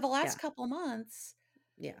or the last yeah, couple months,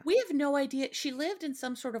 yeah. we have no idea. She lived in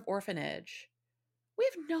some sort of orphanage. We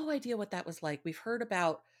have no idea what that was like. We've heard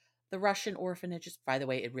about the Russian orphanages. By the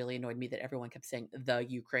way, it really annoyed me that everyone kept saying the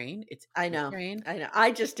Ukraine. It's I know. Ukraine. I know.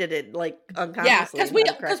 I just did it like Yeah, unconsciously because and had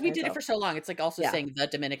to because correct we did it myself. for so long. It's like also Yeah. saying the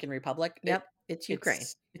Dominican Republic. Yep. It's Ukraine.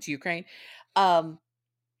 It's Ukraine. Um,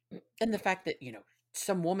 and the fact that,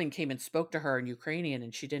 some woman came and spoke to her in Ukrainian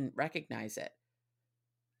and she didn't recognize it.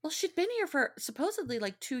 Well, she'd been here for supposedly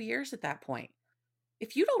like 2 years at that point.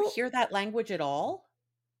 If you don't Well, hear that language at all,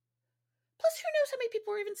 plus who knows how many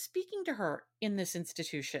people are even speaking to her in this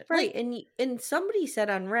institution? right. And somebody said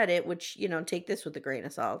on Reddit, which, take this with a grain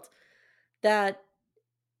of salt, that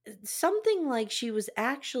something like she was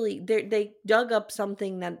actually they dug up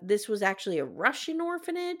something that this was actually a Russian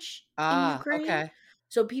orphanage in Ukraine. Okay.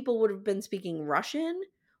 So people would have been speaking Russian,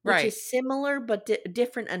 which Right. is similar but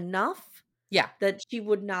different enough Yeah. that she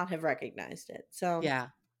would not have recognized it. So Yeah.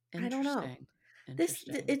 I don't know. Interesting.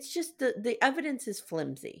 Interesting. It's just the evidence is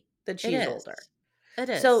flimsy that It she is is. older. It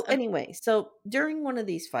is. So anyway, so during one of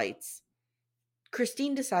these fights,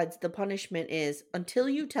 Christine decides the punishment is until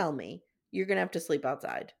you tell me, you're gonna have to sleep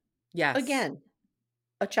outside. Yes. Again,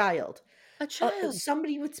 a child, A child.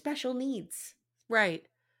 somebody with special needs. Right.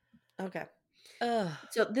 Okay, Ugh.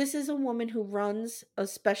 so this is a woman who runs a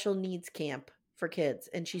special needs camp for kids,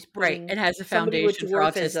 and she's Right. putting It has a somebody with foundation for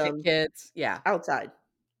autistic dwarfism kids. Yeah. outside.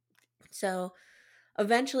 So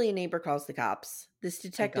eventually, a neighbor calls the cops. This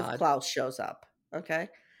Thank detective God. Klaus shows up. Okay,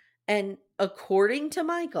 and according to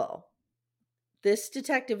Michael, this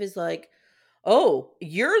detective is like, "Oh,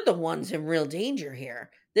 you're the ones in real danger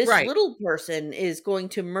here. This Right. little person is going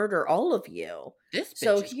to murder all of you. This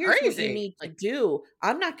So bitch is here's what you crazy. need to Like, do.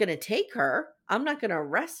 I'm not going to take her. I'm not going to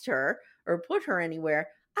arrest her or put her anywhere.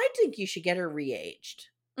 I think you should get her re-aged."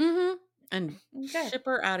 and Okay. ship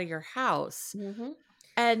her out of your house. hmm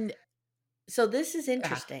And So this is ah,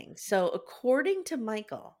 interesting. So according to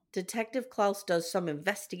Michael, Detective Klaus does some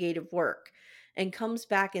investigative work and comes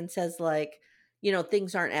back and says like,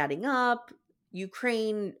 things aren't adding up.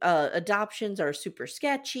 Ukraine adoptions are super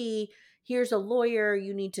sketchy. Here's a lawyer.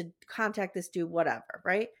 You need to contact this dude, whatever,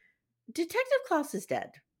 right? Detective Klaus is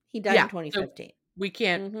dead. He died in yeah, so 2015. we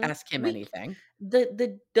can't hmm ask him We anything.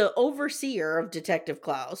 the overseer of Detective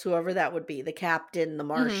Klaus, whoever that would be, the captain, the Mhm.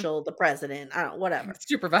 marshal, the president, I don't know, whatever.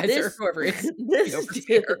 Supervisor, This whoever is the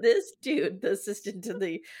overseer. this dude, the assistant to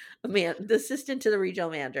the assistant to the regional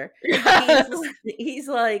manager, he's Yes. he's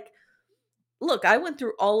like, look, I went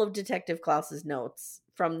through all of Detective Klaus's notes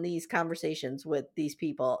from these conversations with these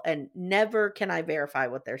people, and never can I verify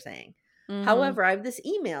what they're saying. Mhm. However, I have this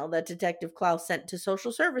email that Detective Klaus sent to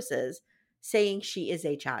social services saying she is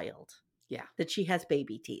a child, Yeah. that she has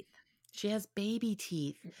baby teeth. She has baby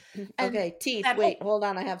teeth. And Okay, teeth. that Wait, whole hold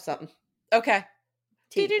on. I have something. okay.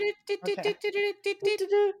 Teeth. Okay.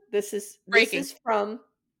 This Breaking. is from.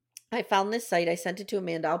 I found this site. I sent it to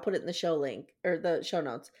Amanda. I'll put it in the show link or the show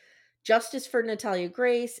notes. Justice for Natalia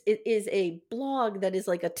Grace. It is a blog that is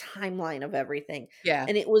like a timeline of everything, Yeah.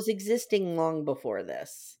 and it was existing long before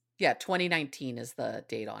this. Yeah, 2019 is the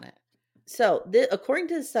date on it. So, according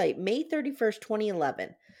to the site, May 31st,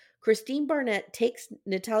 2011, Christine Barnett takes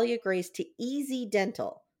Natalia Grace to Easy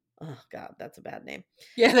Dental. Oh God, that's a bad name.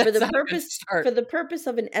 Yeah, For that's the not a good start. purpose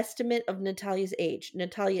of an estimate of Natalia's age.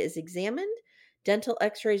 Natalia is examined, dental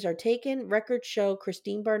x-rays are taken, records show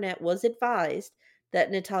Christine Barnett was advised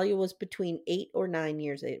that Natalia was between 8 or 9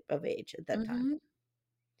 years of age at that time.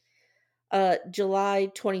 July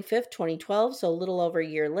 25th, 2012, so a little over a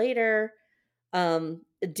year later, a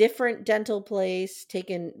different dental place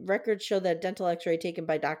taken, records show that dental x-ray taken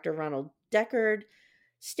by Dr. Ronald Deckard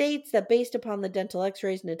states that based upon the dental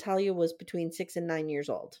x-rays, Natalia was between 6 and 9 years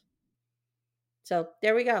old. So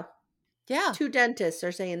there we go. Yeah. 2 dentists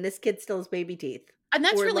are saying this kid still has baby teeth. And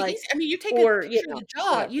that's Or really like, easy. I mean, you take a or, picture of the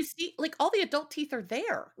jaw, whatever. you see like all the adult teeth are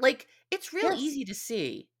there. Like it's real Yes. easy to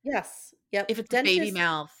see Yes. Yep. if it's a baby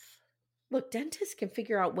mouth. Look, dentists can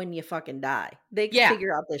figure out when you fucking die. They can Yeah.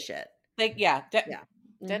 figure out this shit. Like Yeah.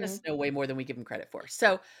 dentists know way more than we give them credit for.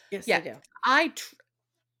 So Yes, yeah, they do.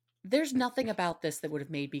 there's nothing about this that would have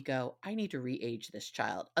made me go, I need to re-age this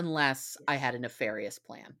child, unless I had a nefarious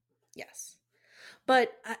plan. Yes.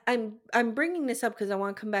 But I'm bringing this up because I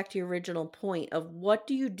want to come back to your original point of what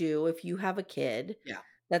do you do if you have a kid Yeah.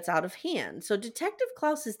 that's out of hand. So Detective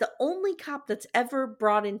Klaus is the only cop that's ever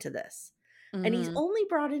brought into this. And he's Mhm. only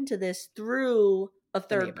brought into this through a The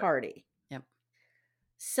third neighbor. party. Yep.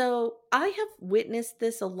 So I have witnessed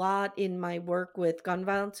this a lot in my work with gun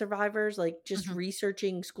violence survivors, like just Mhm.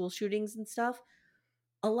 researching school shootings and stuff.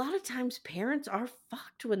 a lot of times parents are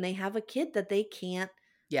fucked when they have a kid that they can't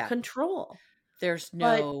Yeah. control. There's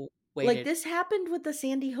But no way like to. this happened with the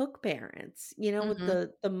Sandy Hook parents, with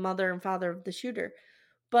Mhm. the mother and father of the shooter.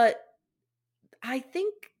 But I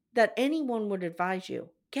think that anyone would advise you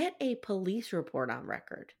get a police report on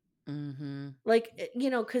record. Mhm. Like,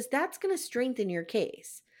 because that's going to strengthen your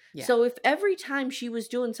case. Yeah. So if every time she was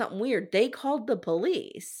doing something weird, they called the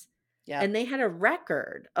police Yep. and they had a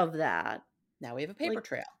record of that, Now we have a paper like,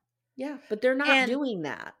 trail. yeah, but they're not And doing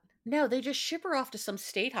that. no, they just ship her off to some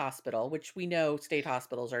state hospital, which we know state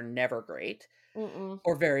hospitals are never great Mm-mm.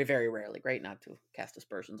 or very, very rarely great. Not to cast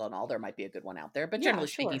aspersions on all. There might be a good one out there, but Yeah, generally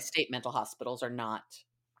speaking, sure. state mental hospitals are not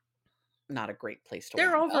a great place to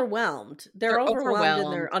They're wind up. overwhelmed. They're They're overwhelmed and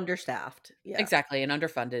overwhelmed. they're understaffed. Yeah. Exactly, and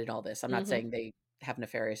underfunded and all this. I'm not Mm-hmm. saying they have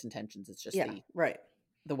nefarious intentions. It's just Yeah, right.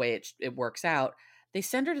 the way it works out. They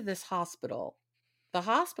send her to this hospital. The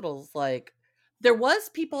hospital's like, there was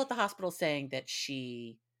people at the hospital saying that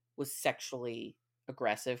she was sexually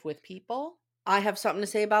aggressive with people. I have something to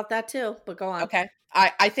say about that too, but go on. Okay.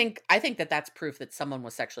 I think that that's proof that someone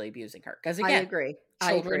was sexually abusing her. Because I again, agree.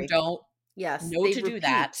 I children agree. don't Yes, know they to do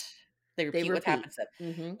that. repeat. They They repeat what repeat. happens to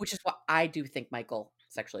them, Mm-hmm. which is why I do think Michael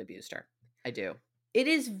sexually abused her. I do. It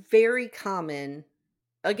is very common.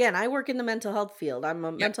 Again, I work in the mental health field. I'm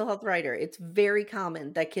a Yep. mental health writer. It's very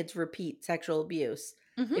common that kids repeat sexual abuse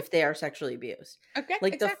Mhm. if they are sexually abused. Okay,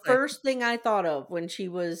 Like the exactly. first thing I thought of when she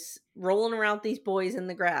was rolling around with these boys in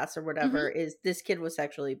the grass or whatever Mhm. is this kid was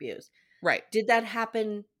sexually abused. Right. Did that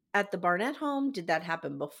happen at the Barnett home? Did that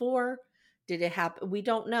happen before? Did it happen? We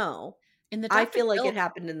don't know. In the I Dr. feel like it Phil,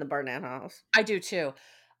 happened in the Barnett house. I do too.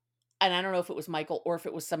 And I don't know if it was Michael or if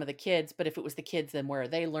it was some of the kids, but if it was the kids, then where are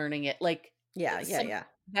they learning it? Like, Yeah, some yeah.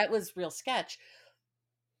 that was real sketch.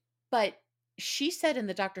 But she said in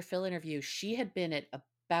the Dr. Phil interview, she had been at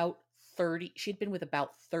about 30, she'd been with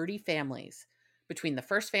about 30 families between the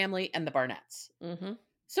first family and the Barnetts. Mm-hmm.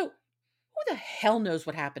 So who the hell knows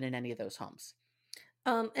what happened in any of those homes?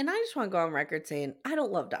 And I just want to go on record saying I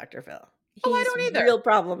don't love Dr. Phil. Oh, I He's don't either. real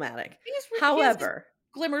problematic. He has However,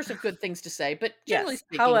 glimmers of good things to say, but generally yes.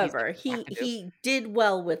 speaking, he's However, got to do. he did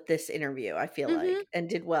well with this interview, I feel Mhm. like, and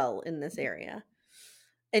did well in this area.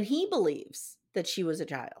 And he believes that she was a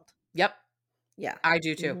child. Yep, Yeah. I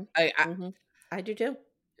do too. Mm-hmm. Mm-hmm. I do too.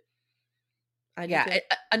 I do Yeah, too.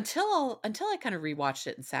 until I kind of rewatched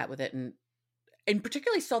it and sat with it and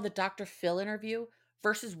particularly saw the Dr. Phil interview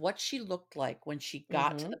versus what she looked like when she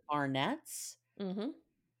got to Mm-hmm. the Barnetts. Mm-hmm.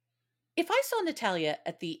 If I saw Natalia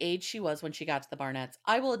at the age she was when she got to the Barnetts,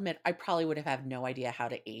 I will admit I probably would have had no idea how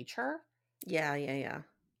to age her. Yeah.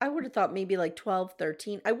 I would have thought maybe like 12,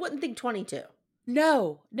 13. I wouldn't think 22.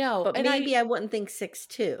 No, But and maybe I wouldn't think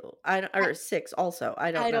 6'2". Or 6 also.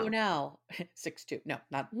 I don't I know. don't know. 6'2". No,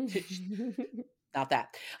 not not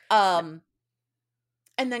that. No.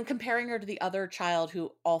 And then comparing her to the other child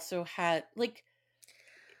who also had like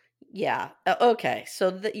Yeah. Okay.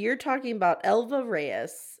 So you're talking about Elva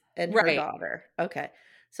Reyes and her right. daughter. Okay.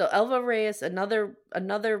 So Elva Reyes, another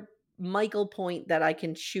Michael point that I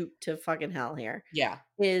can shoot to fucking hell here Yeah.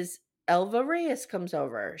 is Elva Reyes comes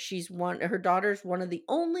over. Her daughter's one of the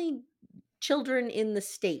only children in the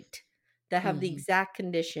state that have the Mhm. exact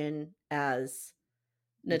condition as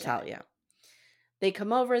Natalia. Natalia. They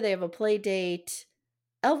come over, they have a play date.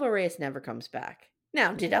 Elva Reyes never comes back.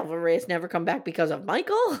 Now, did Elva Reyes never come back because of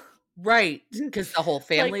Michael? Right, because the whole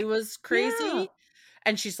family Like, was yeah. crazy.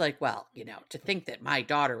 And she's like, well, to think that my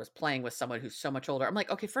daughter was playing with someone who's so much older. I'm like,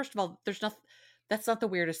 okay, first of all, that's not the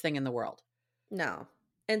weirdest thing in the world. No.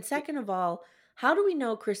 And second of all, how do we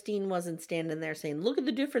know Christine wasn't standing there saying, look at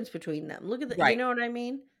the difference between them? Look at the, you Right. know what I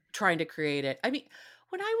mean? Trying to create it. I mean,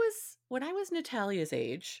 when I was Natalia's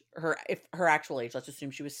age, if her actual age, let's assume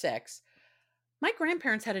she was 6, my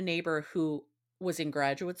grandparents had a neighbor who was in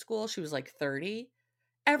graduate school. She was like 30.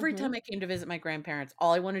 Every Mm-hmm. time I came to visit my grandparents,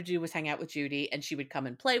 all I wanted to do was hang out with Judy and she would come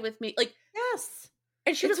and play with me. Like, Yes.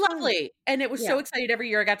 and she was It's fun. lovely. And it was so Yeah. excited every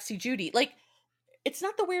year I got to see Judy. Like, it's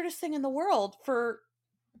not the weirdest thing in the world for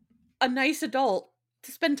a nice adult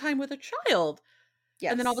to spend time with a child.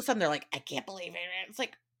 Yes. And then all of a sudden they're like, I can't believe it. It's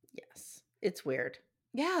like, yes. It's weird.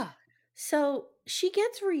 yeah. So she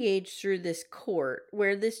gets re-aged through this court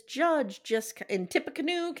where this judge just in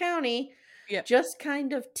Tippecanoe County Yep. just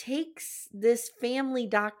kind of takes this family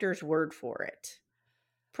doctor's word for it.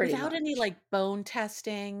 Pretty Without any much. like bone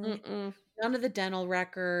testing, Mm-mm. none of the dental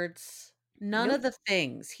records, none Nope. of the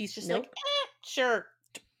things. He's just like, Nope. sure.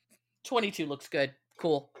 22 looks good.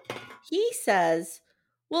 Cool. He says,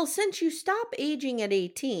 well, since you stop aging at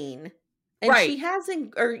 18 and Right. she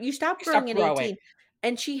hasn't, or you stop You growing stop at growing. 18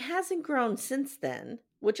 and she hasn't grown since then,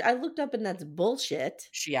 which I looked up and that's bullshit.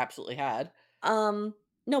 She absolutely had. No,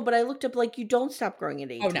 but I looked up like you don't stop growing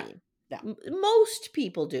at Oh, no. 18. No. Most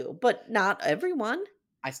people do, but not everyone.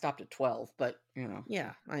 I stopped at 12, but,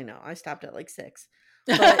 Yeah, I know. I stopped at like 6.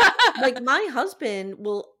 But like my husband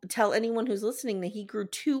will tell anyone who's listening that he grew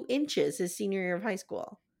 2 inches his senior year of high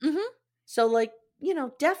school. Mhm. So like,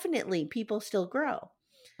 definitely people still grow.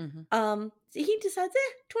 Mhm. He decides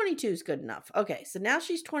 22 is good enough. Okay, so now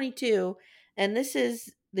she's 22 and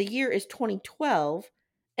the year is 2012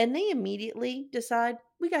 and they immediately decide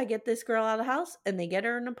we got to get this girl out of the house and they get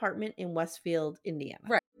her an apartment in Westfield, Indiana.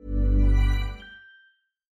 Right.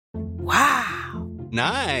 Wow.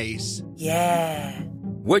 Nice. Yeah.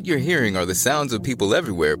 What you're hearing are the sounds of people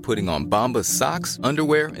everywhere putting on Bombas socks,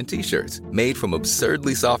 underwear, and T-shirts made from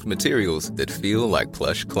absurdly soft materials that feel like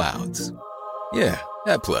plush clouds. Yeah,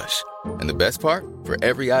 that plush. And the best part? For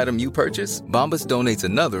every item you purchase, Bombas donates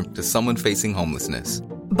another to someone facing homelessness.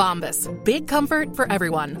 Bombas. Big comfort for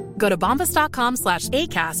everyone. Go to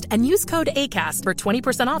bombas.com/ACAST and use code ACAST for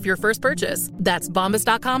 20% off your first purchase. That's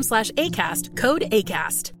bombas.com/ACAST. Code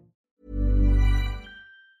ACAST.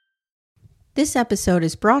 This episode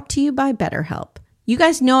is brought to you by BetterHelp. You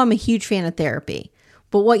guys know I'm a huge fan of therapy,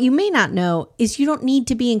 but what you may not know is you don't need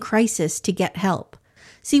to be in crisis to get help.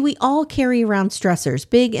 See, we all carry around stressors,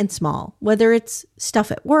 big and small, whether it's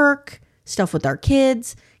stuff at work, stuff with our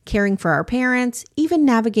kids, caring for our parents, even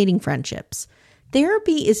navigating friendships.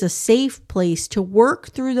 Therapy is a safe place to work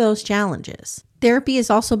through those challenges. Therapy has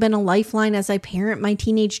also been a lifeline as I parent my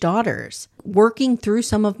teenage daughters. Working through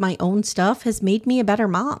some of my own stuff has made me a better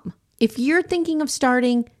mom. If you're thinking of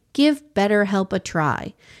starting, give BetterHelp a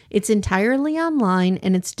try. It's entirely online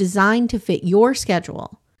and it's designed to fit your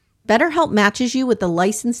schedule. BetterHelp matches you with a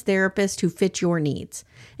licensed therapist who fits your needs,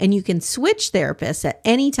 and you can switch therapists at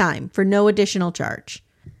any time for no additional charge.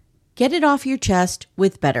 Get it off your chest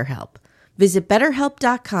with BetterHelp. Visit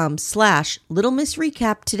BetterHelp.com/Little Miss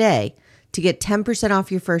Recap today to get 10% off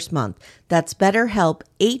your first month. That's BetterHelp,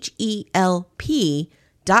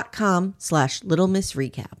 HELP.com/Little Miss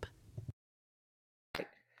Recap.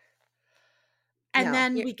 And Now,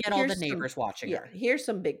 then we get all the here's neighbors watching her. Here's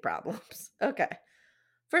some big problems. Okay.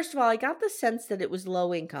 First of all, I got the sense that it was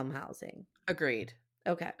low income housing. Agreed.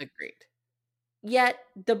 Okay. Agreed. Yet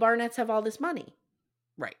the Barnetts have all this money.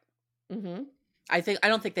 Right. Mm-hmm. I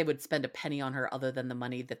don't think they would spend a penny on her other than the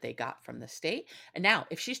money that they got from the state. And now,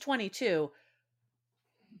 if she's 22,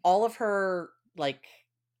 all of her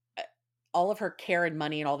care and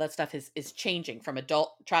money and all that stuff is changing from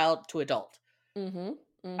child to adult. Mm-hmm.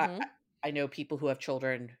 Mm-hmm. I know people who have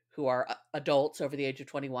children who are adults over the age of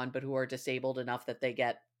 21, but who are disabled enough that they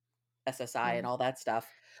get SSI and all that stuff.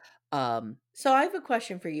 So I have a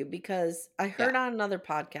question for you because I heard on another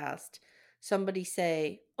podcast somebody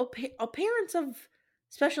say, parents of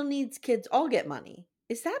special needs kids all get money.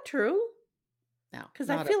 Is that true? No.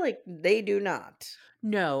 Because I feel like they do not.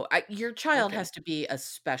 No, your child has to be a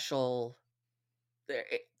special...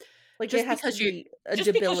 Like just it has because to be a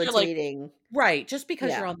just because you're debilitating... right. Just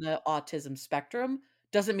because you're on the autism spectrum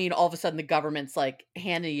doesn't mean all of a sudden the government's like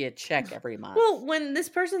handing you a check every month. Well, when this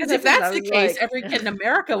person Because said if that's this, the case, every kid in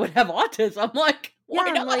America would have autism. Like, why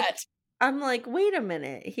not? I'm like, wait a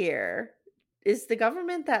minute here. Is the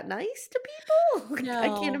government that nice to people? No. I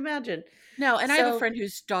can't imagine. No, and I have a friend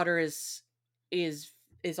whose daughter is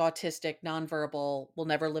autistic, nonverbal, will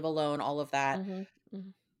never live alone, all of that. Mm-hmm. Mm-hmm.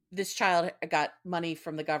 This child got money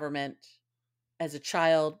from the government as a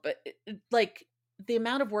child, but like the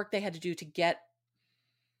amount of work they had to do to get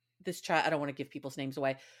this child, I don't want to give people's names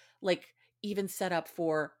away, like even set up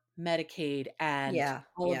for Medicaid and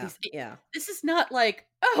all of these. This is not like,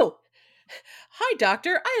 oh, hi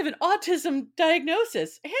doctor, I have an autism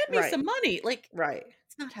diagnosis. Hand me some money. Like,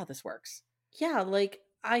 it's not how this works. Yeah, like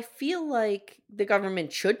I feel like the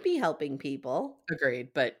government should be helping people. Agreed,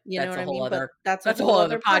 but that's a whole other that's a whole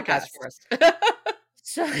other podcast for us.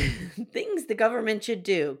 So things the government should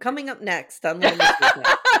do coming up next on Little Miss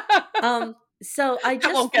Recap. So I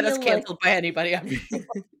just won't get us canceled by anybody.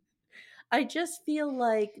 I just feel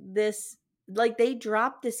like this, like they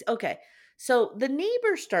dropped this. Okay, so the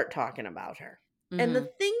neighbors start talking about her, and the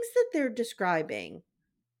things that they're describing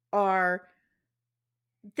are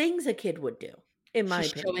things a kid would do. In my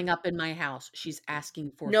opinion, showing up in my house, she's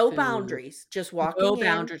asking for no food. boundaries, just walking. No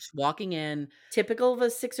boundaries, walking in. Typical of a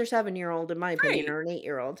 6 or 7-year-old, in my opinion, or an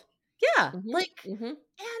 8-year-old. Yeah, and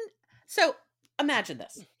so imagine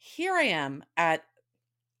this. Here I am at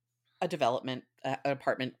a development, an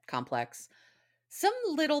apartment complex. Some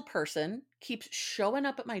little person keeps showing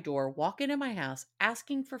up at my door, walking in my house,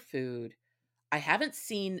 asking for food. I haven't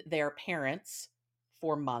seen their parents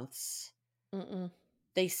for months.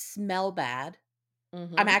 They smell bad. I'm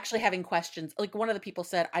Mm-hmm. actually having questions. Like one of the people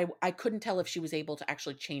said, I couldn't tell if she was able to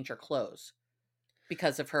actually change her clothes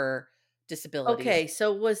because of her disabilities. Okay,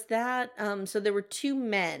 so was that so there were two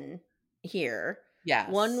men here.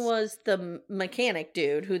 One Yes. was the mechanic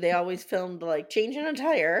dude who they always filmed like changing a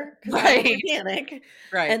tire because I'm a Right. mechanic.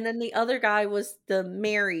 Right. And then the other guy was the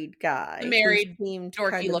married The guy who married, seemed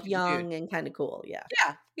dorky kind of looking dude. young and kind of cool. Yeah.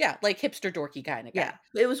 Yeah. Yeah. Like hipster dorky kind of Yeah.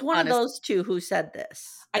 guy. It was one of Honest. those two who said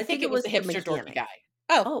this. I I think think it it was was the the hipster dorky mechanic. guy.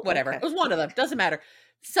 Oh, Oh, whatever. okay. It was one of them. Doesn't matter.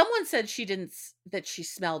 Someone said she didn't, that she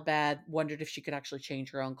smelled bad, wondered if she could actually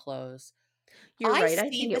change her own clothes. You're I right. I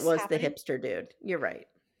see think it this was the happening. hipster dude. You're right.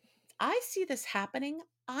 I see this happening.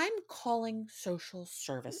 I'm calling social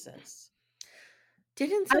services.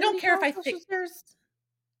 Didn't I don't somebody care if call I social think, service?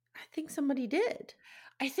 I think somebody did.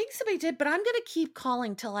 I think somebody did, but I'm going to keep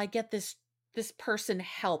calling till I get this person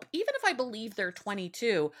help. Even if I believe they're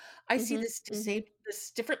 22, I see Mm-hmm. this Mm-hmm. this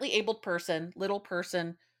differently abled person, little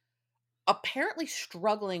person, apparently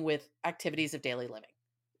struggling with activities of daily living.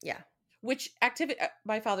 Yeah. Which activity?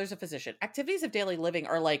 My father's a physician. Activities of daily living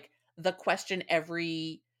are like the question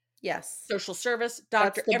every Yes. social service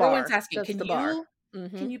That's doctor, the everyone's bar. asking. That's Can the bar. you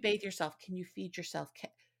Mhm. bathe yourself? Can you feed yourself?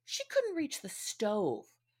 She couldn't reach the stove.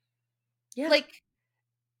 Yeah. Like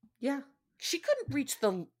Yeah. she couldn't reach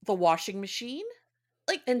the washing machine.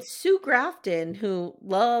 Like And Sue Grafton, who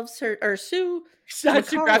loves her, or Sue that's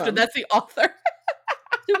Sue Grafton. McCollum. That's the author.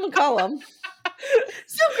 Sue McCollum.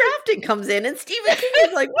 Sue Grafton comes in, and Stephen King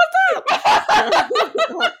is like, "What's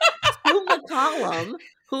up?" Sue McCollum,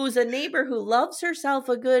 who's a neighbor who loves herself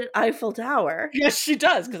a good Eiffel Tower. Yes, she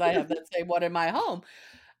does, because I have that same one in my home.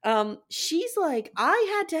 She's like,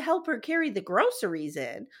 I had to help her carry the groceries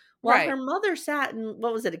in while her Right. mother sat in,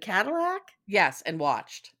 what was it, a Cadillac? Yes, and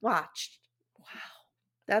watched. Watched. Wow.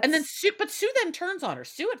 And then That's Sue then turns on her.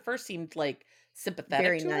 Sue at first seemed like sympathetic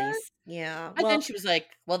very to her. nice. Yeah. But then Well, she was like,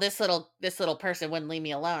 "Well, this little person wouldn't leave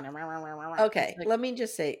me alone." okay, It's like, let me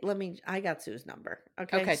just say, I got Sue's number.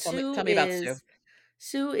 Okay. okay, tell me about Sue.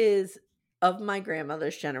 Sue is of my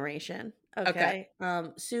grandmother's generation. Okay,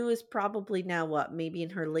 Okay. Sue is probably now what, maybe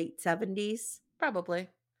in her late 70s. probably.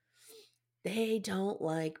 They don't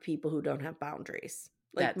like people who don't have boundaries.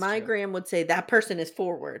 Like That's my true. gram would say that person is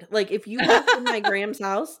forward. Like if you walked in my Graham's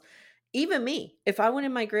house, even me, if I went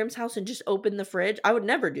in my Graham's house and just opened the fridge, I would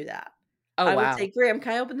never do that. Oh I would wow. say, Graham,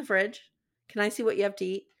 can I open the fridge? Can I see what you have to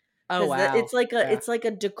eat? Oh Because wow. Yeah. it's like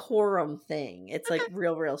a decorum thing. It's like Okay.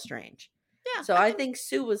 real strange. Yeah. So I think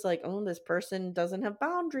Sue was like, oh, this person doesn't have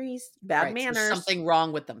boundaries, bad Right. So there's manners. something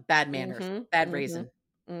wrong with them. Bad manners. Mm-hmm, Bad mm-hmm, raisin.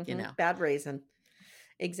 You know. bad raisin.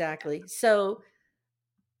 Exactly. So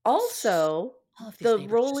also All of these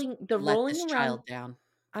neighbors just the let rolling this around, child down.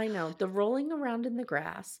 I know, the rolling around in the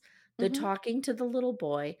grass, the Hmm. talking to the little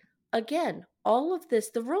boy. Again, all of this,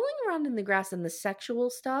 the rolling around in the grass and the sexual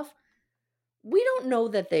stuff, we don't know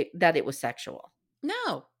that it was sexual.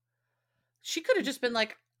 No, she could have just been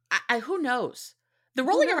like, who knows? The Who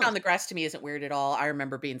rolling knows? around the grass to me isn't weird at all. I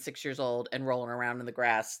remember being 6 years old and rolling around in the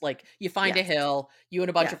grass. Like you find a Yes. hill, you and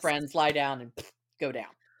a bunch of Yes. friends lie down and go down.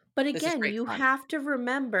 But This is again, great you fun. have to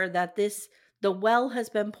remember that the well has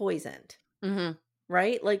been poisoned, Mm-hmm.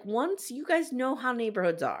 right? Like once you guys know how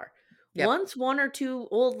neighborhoods are. Yep. Once one or two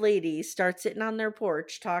old ladies start sitting on their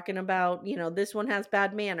porch talking about, this one has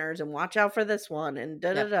bad manners and watch out for this one and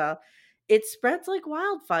da da Yep. da, it spreads like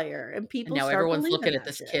wildfire and And people now start everyone's believing looking at that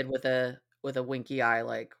this shit. kid with a winky eye,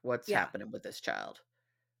 like, what's Yeah, happening with this child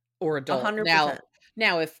or adult? 100%.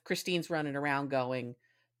 Now, if Christine's running around going,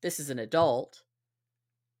 "This is an adult,"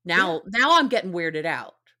 Yeah. now I'm getting weirded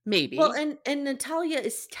out. Maybe. Well, and Natalia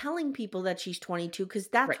is telling people that she's 22 because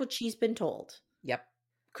that's Right. what she's been told. Yep.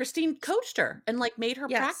 Christine coached her and like made her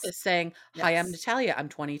Yes. practice saying, "Hi, I'm Yes. Natalia. I'm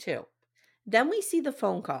 22." Then we see the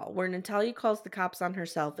phone call where Natalia calls the cops on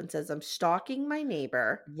herself and says, I'm stalking my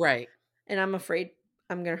neighbor Right. and I'm afraid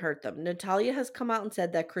I'm going to hurt them. Natalia has come out and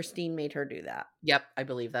said that Christine made her do that. Yep. I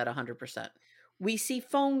believe that 100%. We see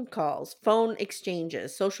phone calls, phone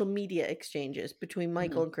exchanges, social media exchanges between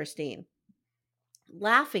Michael Mhm. and Christine,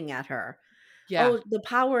 laughing at her. Yeah. Oh, the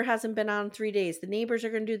power hasn't been on 3 days. The neighbors are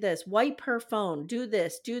going to do this. Wipe her phone. Do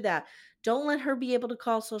this. Do that. Don't let her be able to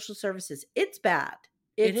call social services. It's bad.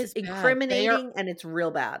 It It's is bad. They are incriminating and it's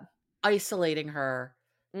real bad. isolating her.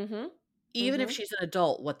 Mm-hmm. Even if Mm-hmm. she's an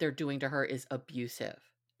adult, what they're doing to her is abusive.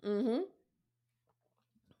 Mm-hmm.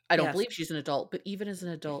 I don't Yes. believe she's an adult, but even as an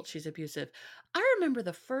adult, she's abusive. I remember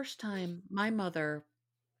the first time my mother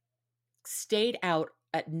stayed out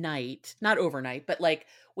at night, not overnight, but like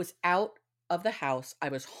was out of the house. I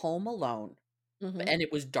was home alone Mm-hmm. and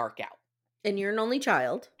it was dark out. And you're an only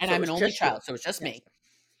child. And so it I'm was an only just you. child, so it's just Yes. me.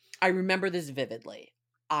 I remember this vividly.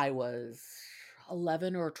 I was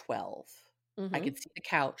 11 or 12. I Mm-hmm. could see the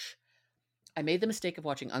couch. I made the mistake of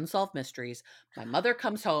watching Unsolved Mysteries. My mother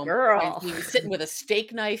comes home, finds Girl. me sitting with a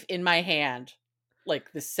steak knife in my hand,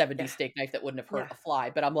 like this 70s Yeah. steak knife that wouldn't have hurt Yeah. a fly.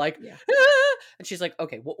 But I'm like, Yeah. "Ah!" And she's like,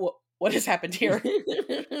 okay, what has happened here?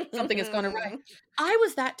 Something has gone awry. I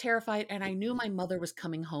was that terrified, and I knew my mother was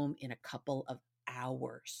coming home in a couple of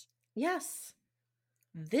hours. Yes.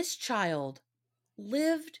 This child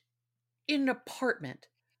lived in an apartment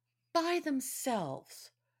by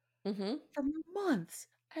themselves Mm-hmm. for months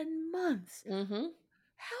and months. Mm-hmm.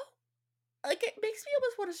 How, like, it makes me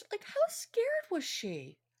almost want to, like, how scared was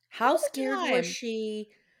she How all the scared was time? she?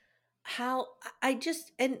 How I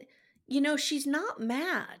just and she's not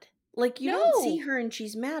mad. Like you don't see No, her and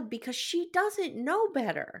she's mad because she doesn't know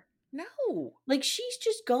better. no. Like she's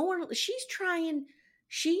just going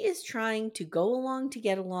she is trying to go along to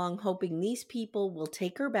get along, hoping these people will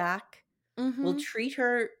take her back, will Mm-hmm. treat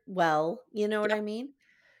her well, you know what Yep. I mean?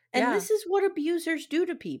 And Yeah. this is what abusers do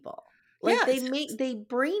to people. Like Yeah. they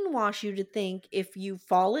brainwash you to think if you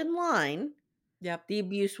fall in line, Yep. the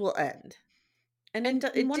abuse will end. And And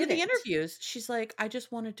in it one of the didn't. interviews, she's like, I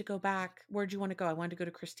just wanted to go back. Where'd you want to go? I wanted to go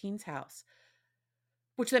to Christine's house.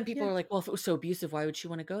 Which then people Yeah. are like, well, if it was so abusive, why would she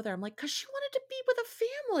want to go there? I'm like, because she wanted to be with a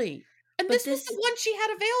family. And But this was the this one she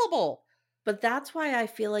had available. but that's why I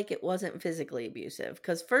feel like it wasn't physically abusive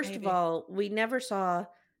cuz first of Maybe. all, we never saw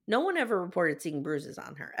no one ever reported seeing bruises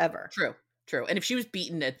on her ever. True. True. And if she was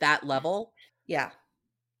beaten at that level, Yeah.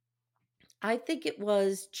 I think it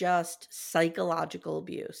was just psychological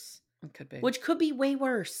abuse, it could be. which could be way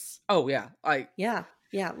worse. Oh, yeah. Yeah.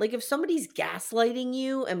 Yeah, like if somebody's gaslighting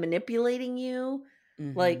you and manipulating you,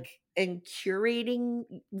 Mhm. like and curating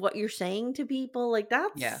what you're saying to people, like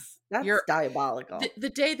Yeah. that's You're diabolical. the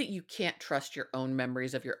day that you can't trust your own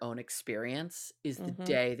memories of your own experience is the Mhm.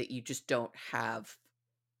 day that you don't have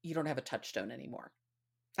a touchstone anymore.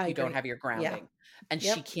 I You don't agree. have your Yeah. grounding. And she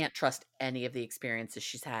Yep. can't trust any of the experiences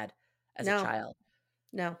she's had as a No. child.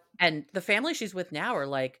 No. And the family she's with now are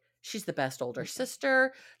like, she's the best older Mm-mm.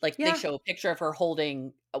 sister. Like they Yeah. show a picture of her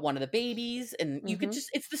holding one of the babies, and you could Mhm.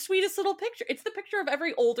 it's the sweetest little picture. It's the picture of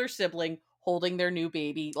every older sibling holding their new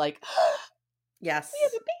baby, like, we have Yes.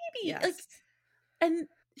 a baby. Like, Yes. and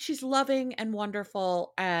she's loving and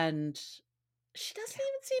wonderful, and she doesn't Yeah.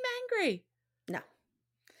 even seem angry. No.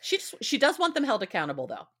 She does want them held accountable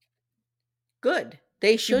though. Good.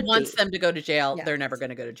 They She should wants be. them to go to jail. Yes. They're never going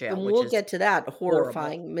to go to jail, And which we'll is get to that horrible.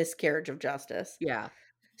 horrifying miscarriage of justice. Yeah.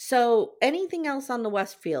 So, anything else on the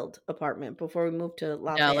Westfield apartment before we move to No,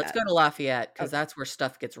 let's Lafayette? go to Lafayette because Okay. that's where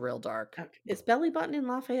stuff gets real dark. Okay. Is Belly Button in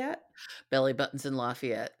Lafayette? Belly buttons in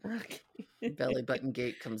Lafayette. Okay. Belly button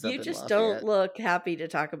gate comes up You in just don't Lafayette. look happy to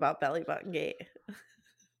talk about Belly Button Gate.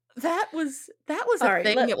 That was All a right,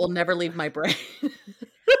 thing that will never leave my brain.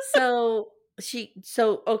 So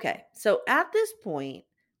okay. So at this point,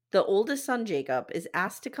 the oldest son Jacob is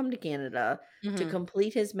asked to come to Canada to Mhm.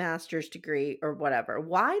 complete his master's degree or whatever.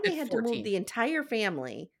 Why they At had to move 14. the entire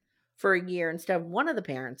family for a year instead of one of the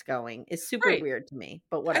parents going is super Right. weird to me,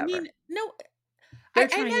 but I whatever. mean, no, They're I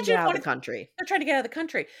trying to imagine get out one of of the country. they're trying to get out of the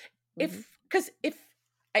country. Mhm.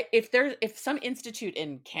 If some institute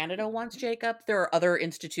in Canada wants Jacob, there are other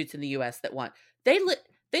institutes in the US that want. They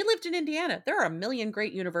lived in Indiana. There are a million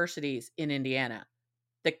great universities in Indiana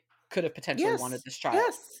that could have potentially wanted Yes. this child.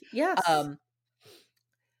 Yes. Yes.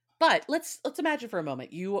 But let's imagine for a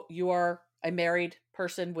moment you are a married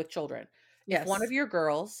person with children. If one of Yes. your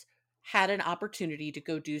girls had an opportunity to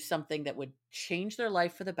go do something that would change their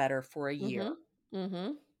life for the better for a year, Mhm.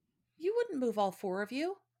 Mhm. you wouldn't move all four of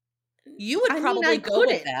you. You would I mean, I probably go with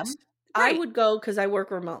couldn't. them. I Right. would go cuz I work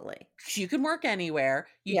remotely. You can work anywhere.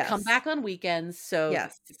 You'd come Yes. back on weekends so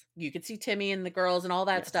Yes. you could see Timmy and the girls and all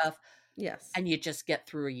that Yes. stuff, Yes. and you just get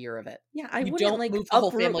through a year of it. Yeah, I You wouldn't don't like move the whole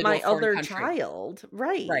uproot family to a my foreign other country. child.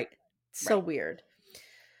 Right. Right. So Right. weird.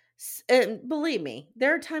 And believe me,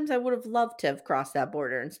 there are times I would have loved to have crossed that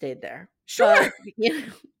border and stayed there. Sure. But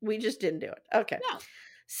we just didn't do it. Okay. No.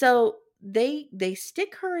 So they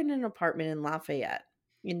stick her in an apartment in Lafayette,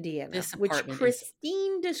 Indiana, This which apartment is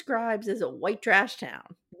Christine describes as a white trash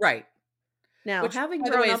town. right. Now, Which, having by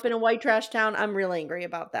the grown way, up in a white trash town, I'm real angry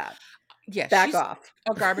about that. yeah, Back she's off.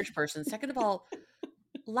 a garbage person. Second of all,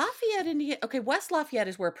 Lafayette, Indiana. Okay, West Lafayette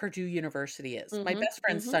is where Purdue University is. My Mhm, best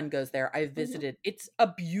friend's mhm, son goes there. I visited. It's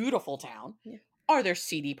a beautiful town. Yeah. Are there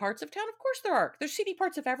seedy parts of town? Of course there are. There's seedy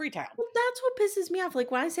parts of every town. Well, that's what pisses me off.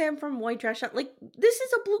 Like when I say I'm from white trash town, like this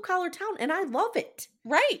is a blue collar town and I love it.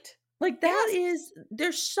 Right. Like that Yes.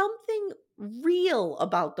 there's something real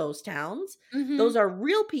about those towns. Mhm. Those are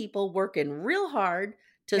real people working real hard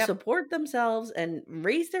to Yep. support themselves and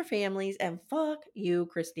raise their families. And fuck you,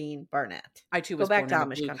 Christine Barnett. I too Go was back born to in a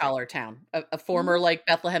Amish blue country. collar town, a former like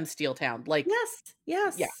Bethlehem steel town. Like,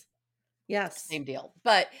 Yes, yeah, yes. same deal.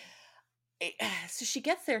 But so she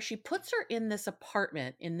gets there, she puts her in this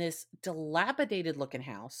apartment in this dilapidated looking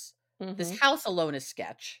house. This house alone is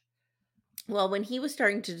sketch. Well, when he was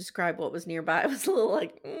starting to describe what was nearby, I was a little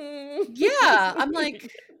like, Yeah, I'm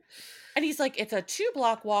like, and he's like, it's a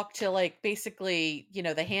 2-block walk to like basically,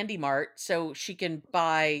 the Handy Mart, so she can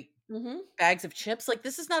buy bags of chips. Like,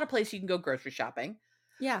 this is not a place you can go grocery shopping.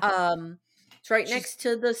 Yeah. It's right next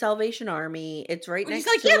to the Salvation Army. It's right he's next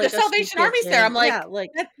like, to yeah, like the a soup Salvation Army's there. I'm kitchen. like, Yeah, like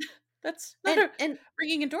that's not and a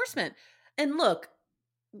ringing endorsement. and look,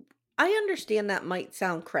 I understand that might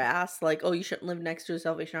sound crass, like, oh, you shouldn't live next to a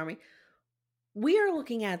Salvation Army. We are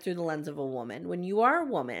looking at it through the lens of a woman. When you are a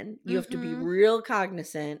woman, you have to be real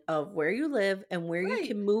cognizant of where you live and where you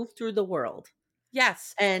can move through the world.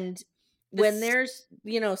 Yes. And when there's,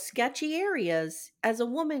 sketchy areas, as a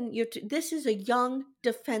woman, this is a young,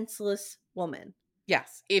 defenseless woman.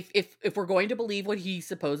 Yes. If we're going to believe what he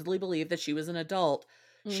supposedly believed, that she was an adult,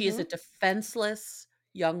 she is a defenseless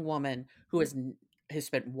young woman who has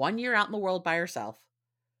spent 1 year out in the world by herself.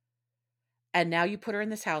 And now you put her in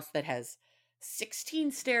this house that has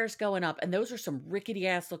 16 stairs going up, and those are some rickety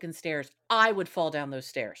ass looking stairs. I would fall down those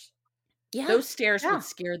stairs. Yeah. Those stairs would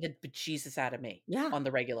scare the bejesus out of me on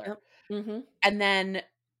the regular. Yep. And then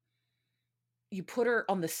you put her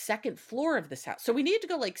on the second floor of this house. So we needed to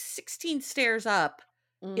go like 16 stairs up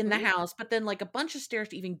in the house, but then like a bunch of stairs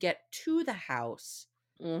to even get to the house.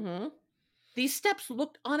 These steps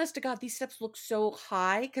looked, honest to God, these steps looked so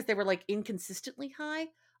high because they were like inconsistently high.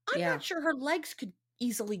 I'm not sure her legs could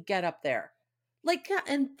easily get up there. Like, yeah,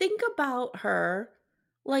 and think about her,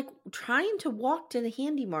 like, trying to walk to the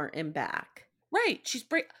Handy Mart and back. Right.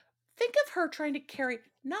 Think of her trying to carry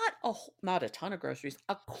not a ton of groceries,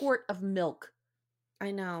 a quart of milk. I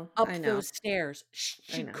know. Up those stairs.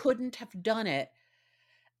 She couldn't have done it.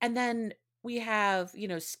 And then we have,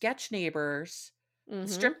 sketch neighbors, the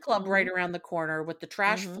strip club right around the corner with the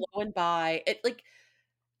trash flowing by.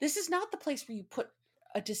 This is not the place where you put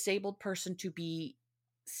a disabled person to be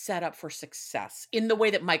set up for success in the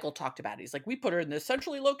way that Michael talked about it. He's like, we put her in this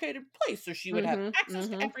centrally located place so she would have access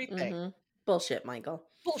to everything. Bullshit, Michael.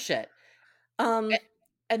 Bullshit. And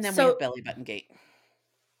then we have belly button gate.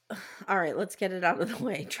 All right, let's get it out of the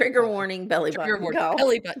way. Trigger warning, belly button. Go.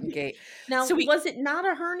 Belly button gate. Now, was it not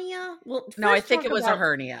a hernia? Well, no, I think it was a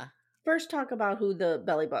hernia. First, talk about who the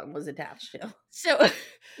belly button was attached to. So,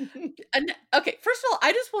 okay, first of all,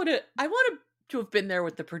 I want to have been there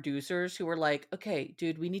with the producers who were like, okay,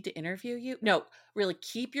 dude, we need to interview you. No, really,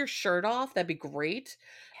 keep your shirt off. That'd be great.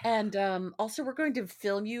 And also, we're going to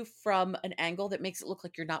film you from an angle that makes it look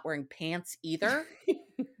like you're not wearing pants either.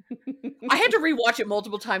 I had to rewatch it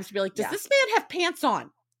multiple times to be like, does this man have pants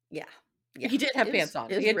on? Yeah. He did have pants on.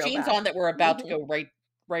 He had jeans on that were about to go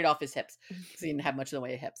right off his hips because he didn't have much in the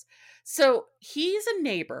way of hips. So he's a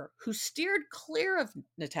neighbor who steered clear of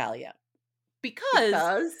Natalia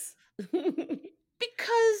because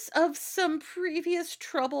of some previous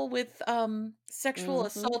trouble with sexual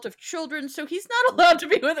assault of children. So he's not allowed to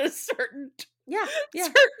be with a certain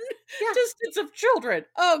distance of children.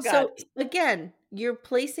 Oh God. So again, you're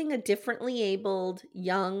placing a differently abled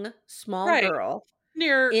young small girl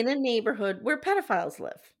in a neighborhood where pedophiles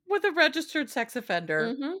live with a registered sex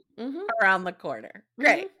offender around the corner.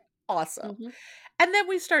 Great. Awesome. And then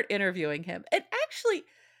we start interviewing him. And actually,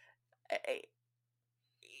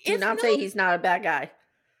 do not say he's not a bad guy.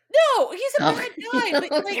 No, he's a bad guy.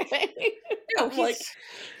 But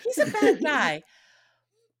he's a bad guy.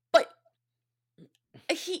 But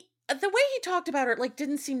the way he talked about her,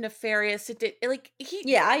 didn't seem nefarious. It did,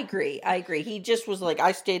 Yeah, I agree. He just was like,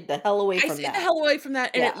 I stayed the hell away from that. I stayed the hell away from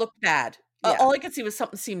that, and it looked bad. All I could see was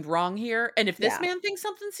something seemed wrong here. And if this man thinks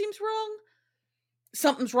something seems wrong,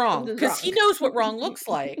 something's wrong. Because he knows what wrong looks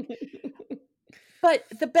like. But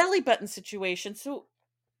the belly button situation, so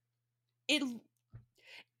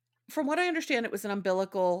from what I understand, it was an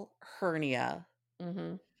umbilical hernia.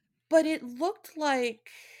 But it looked like,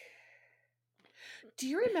 do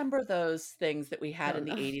you remember those things that we had in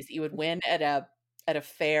the 80s that you would win at a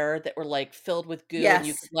fair that were filled with goo? Yes. And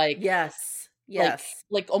you could Yes.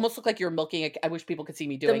 Almost look like you're milking I wish people could see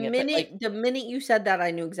me doing it. The minute you said that,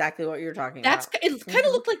 I knew exactly what you're talking about. It kind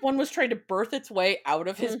of looked like one was trying to birth its way out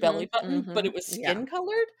of his belly button, but it was skin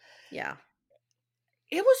colored. Yeah.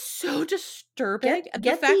 It was so disturbing.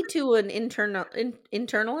 Get thee to an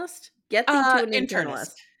internalist. Get thee to an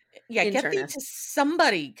internist. Yeah, get thee to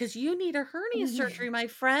somebody because you need a hernia surgery, my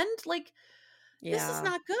friend. This is Yeah.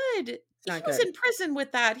 not good. It's He not was good. in prison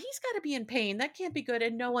with that. He's got to be in pain. That can't be good.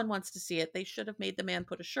 And no one wants to see it. They should have made the man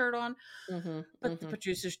put a shirt on, but the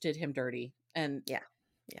producers did him dirty. And Yeah.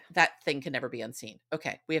 Yeah. that thing can never be unseen.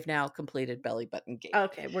 Okay. We have now completed belly button gate.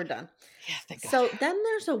 Okay, we're done. Yeah, thank God. So then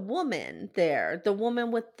there's a woman there, the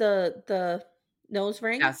woman with the nose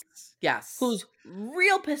ring, Yes. who's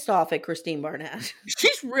real pissed off at Christine Barnett.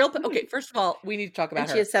 She's real. Okay. First of all, we need to talk about And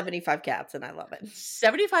her. she has 75 cats, and I love it.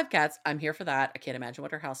 75 cats. I'm here for that. I can't imagine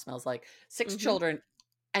what her house smells like. 6 children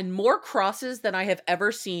and more crosses than I have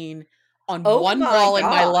ever seen on one wall in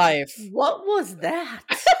my life. What was that?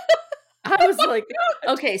 I was like,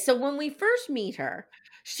 okay, so when we first meet her,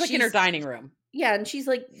 she's like in her dining room. Yeah, and she's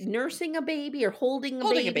like nursing a baby or holding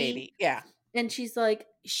a baby. Yeah. And she's like,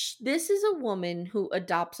 this is a woman who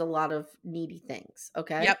adopts a lot of needy things,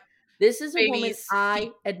 okay? Yep. This is a woman Babies.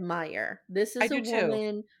 I admire. This is I a do too.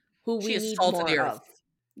 woman who She we is need salt of more the earth. of.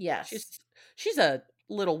 Yes. She's a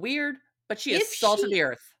little weird, but she is salt of the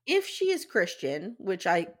earth. If she is Christian, which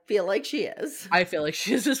I feel like she is. I feel like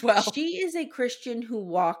she is as well. She is a Christian who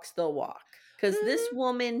walks the walk. Because this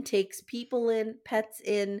woman takes people in, pets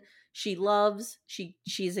in, she loves,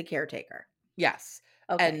 she's a caretaker. Yes.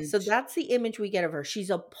 Okay, And so that's the image we get of her. She's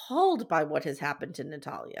appalled by what has happened to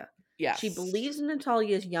Natalia. yes. She believes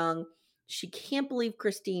Natalia is young. She can't believe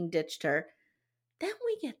Christine ditched her. Then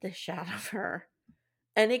we get this shot of her,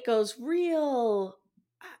 and it goes real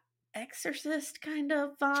exorcist kind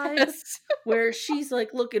of vibe, Yes. where she's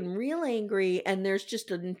like looking real angry, and there's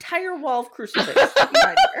just an entire wall of crucifix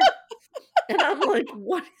behind her. And I'm like,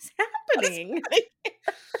 what is happening?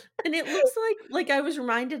 And it looks like I was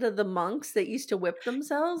reminded of the monks that used to whip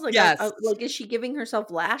themselves. Like, yes. like, is she giving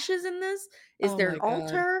herself lashes in this? Is there an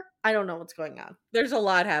altar? I don't know what's going on. There's a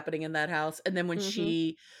lot happening in that house. And then when Mhm.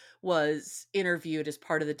 she was interviewed as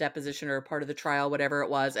part of the deposition or part of the trial, whatever it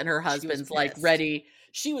was, and her husband's like ready.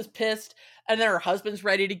 She was pissed. And then her husband's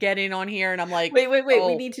ready to get in on here. And I'm like, wait. oh.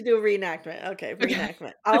 We need to do a reenactment. Okay,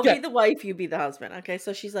 reenactment. I'll be the wife, you be the husband. Okay,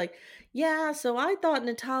 so she's like, yeah, so I thought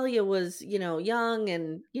Natalia was, young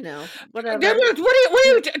and, whatever. What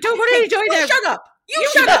are you doing there? Shut up. You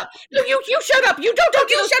shut up. You shut up. You don't talk.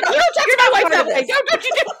 You shut up. You don't talk to my wife that way. Don't you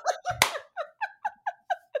do.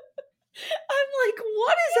 I'm like,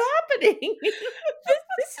 what is happening?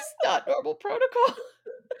 This is not normal protocol.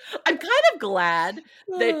 I'm kind of glad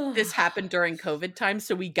that this happened during COVID times,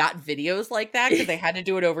 so we got videos like that because they had to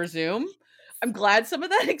do it over Zoom. I'm glad some of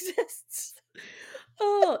that exists.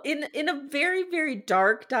 Oh, in a very, very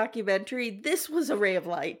dark documentary, this was a ray of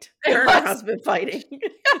light. Her and her husband fighting.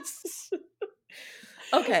 Yes.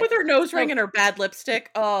 Okay. With her nose ring and her bad lipstick.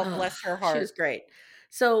 Oh, bless her heart. She was great.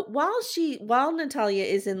 So while Natalia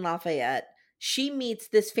is in Lafayette, she meets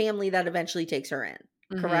this family that eventually takes her in.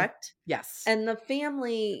 Correct? Yes. And the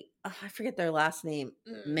family, I forget their last name.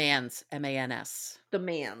 Mans, M-A-N-S. The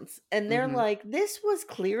Mans. And they're like, this was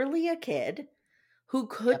clearly a kid who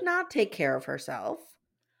could not take care of herself.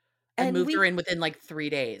 And moved her in within like 3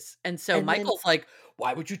 days. And so Michael's like,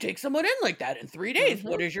 why would you take someone in like that in 3 days?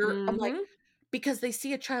 What is your... I'm like, because they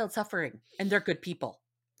see a child suffering and they're good people.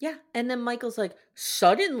 Yeah. And then Michael's like,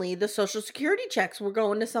 suddenly the Social Security checks were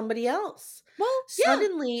going to somebody else. Well,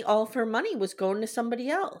 suddenly all of her money was going to somebody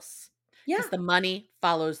else. Yeah. Because the money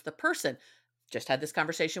follows the person. Just had this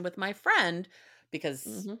conversation with my friend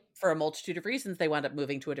because for a multitude of reasons, they wound up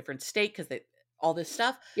moving to a different state because all this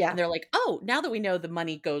stuff. Yeah. And they're like, oh, now that we know the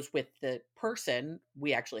money goes with the person,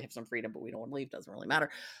 we actually have some freedom, but we don't want to leave. Doesn't really matter.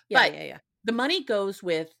 Yeah, but the money goes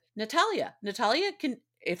with Natalia. Natalia can,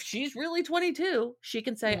 if she's really 22, she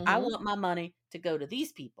can say, I want my money to go to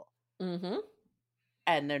these people.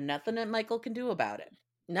 And there's nothing that Michael can do about it.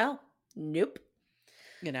 No. Nope.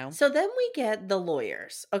 So then we get the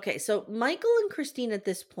lawyers. Okay, so Michael and Christine at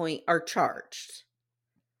this point are charged.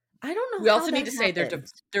 I don't know. We also need to say they're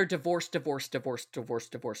divorced.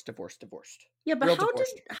 Yeah, but how did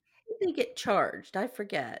they get charged? I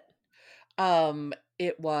forget.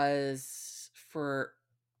 It was for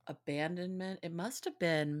abandonment. It must have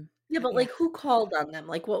been. Yeah, but like who called on them?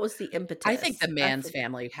 Like what was the impetus? I think the Mans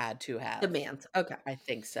family had to have. The Mans. Okay. I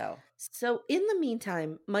think so. So in the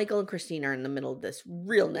meantime, Michael and Christine are in the middle of this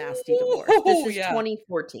real nasty divorce. This is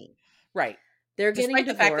 2014. Right. They're Despite getting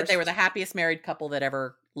the divorced. fact that they were the happiest married couple that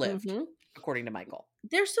ever lived, according to Michael.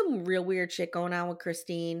 There's some real weird shit going on with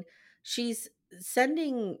Christine. She's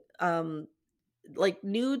sending like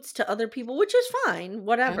nudes to other people, which is fine,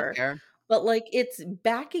 whatever. But like it's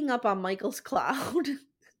backing up on Michael's cloud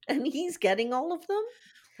and he's getting all of them.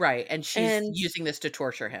 Right. And she's using this to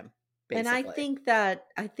torture him. Basically. And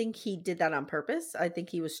I think he did that on purpose. I think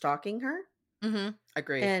he was stalking her.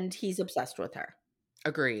 Agreed. And he's obsessed with her.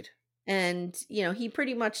 Agreed. And, he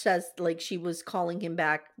pretty much says, like, she was calling him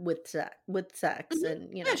back with sex Mhm.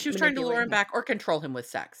 and, Yeah, she was trying to lure manipulating him him. back or control him with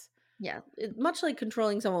sex. Yeah, much like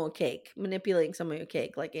controlling someone with cake, manipulating someone with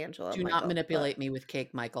cake, like Angela and Do not Michael. But manipulate me with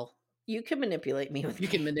cake, Michael. you can manipulate me with You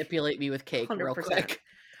can cake, manipulate me with cake real 100%. quick.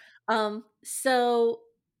 So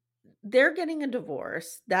they're getting a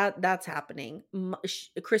divorce. That's happening.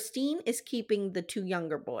 Christine is keeping the two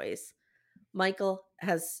younger boys. Michael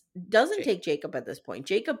doesn't Jake. take Jacob at this point.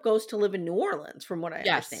 Jacob goes to live in New Orleans, from what I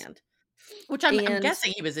Yes. understand. Which I'm And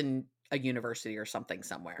guessing he was in a university or something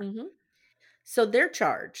somewhere. mhm. So they're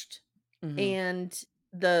charged. Mhm. And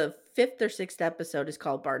the 5th or 6th episode is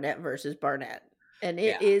called Barnett versus Barnett. And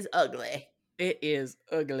Yeah. it is ugly. It is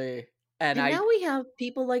ugly. And And now we have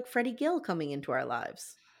people like Freddie Gill coming into our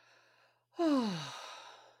lives.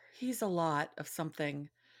 he's a lot of something.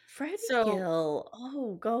 Freddie So Gill.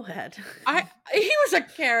 Oh, go ahead. he was a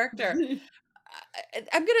character.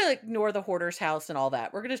 I'm gonna ignore the hoarder's house and all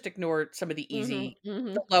that. We're gonna just ignore some of the Mhm, the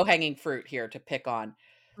mhm, low hanging fruit here to pick on.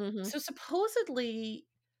 mhm. So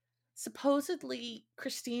supposedly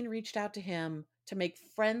Christine reached out to him to make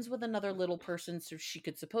friends with another little person so she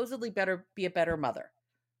could supposedly be a better mother.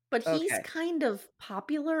 But he's Okay. kind of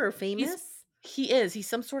popular or He's famous? he's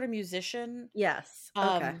some sort of musician. Yes.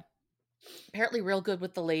 Okay. Um Apparently real good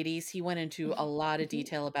with the ladies. He went into a lot of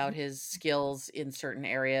detail about his skills in certain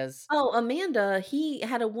areas. Oh, Amanda, he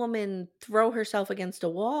had a woman throw herself against a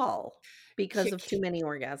wall because Ki of too ki many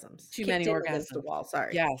orgasms. Too many Kicked in against the orgasms. wall,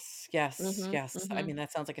 sorry. Yes, yes, Mhm, yes. I mhm. mean,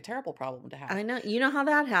 that sounds like a terrible problem to have. I know. You know how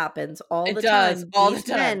that happens all It the does time. all the These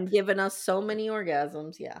time. men giving us so many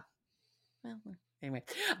orgasms. Yeah. Well, anyway.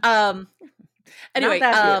 Um, Not anyway,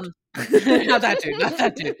 that dude. not that dude, not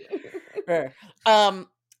that dude. Er,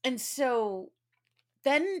 and so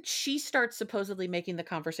then she starts supposedly making the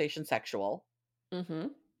conversation sexual,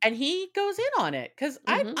 Mhm. and he goes in on it because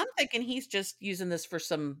Mhm. I'm thinking he's just using this for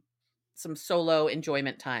some solo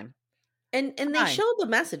enjoyment time. And they Fine. show the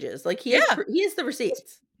messages. Like Yeah. he has the He's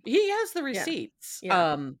receipts. he has the Yeah. receipts.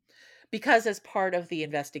 Yeah. Because as part of the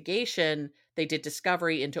investigation, they did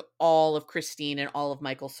discovery into all of Christine and all of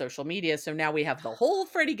Michael's social media. So now we have the whole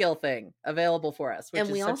Freddie Gill thing available for us, which And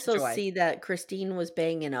is we such a also joy. see that Christine was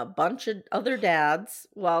banging a bunch of other dads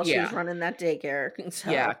while she was Yeah. running that daycare. Yeah.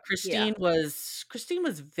 So, yeah. Christine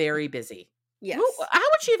was very busy. Yes. How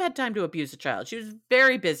would she have had time to abuse a child? She was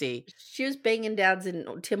very busy. She was banging dads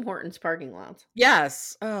in Tim Hortons parking lots.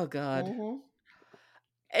 Yes. Oh God. Mhm.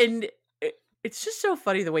 And it's just so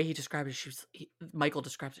funny the way he described it. Michael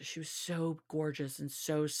describes it. She was so gorgeous and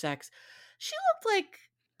so sex. She looked like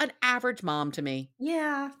an average mom to me.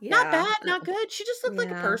 Yeah, Not yeah. bad, not good. She just looked like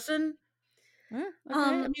a Yeah. person. Okay. I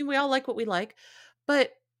Um mean, we all like what we like.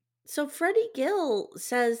 But so Freddie Gill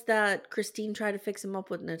says that Christine tried to fix him up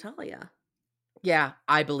with Natalia. yeah,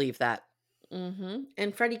 I believe that. Mhm.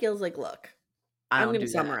 And Freddie Gill's like, "Look, I I'm don't going to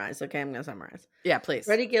do that. summarize, okay? I'm going to summarize." Yeah, please.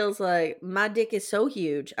 Freddie Gill's like, "My dick is so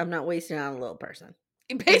huge, I'm not wasting it on a little person.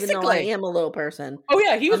 Even though I Basically. am a little person, Oh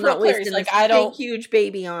yeah, he was I'm real not clear. He's wasting like, this I big, don't. huge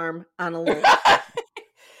baby arm on a little." Like,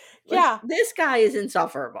 Yeah, this guy is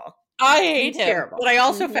insufferable. I hate He's him, terrible. but I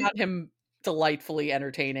also Mhm. found him delightfully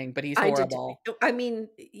entertaining. But he's I did. horrible. I mean,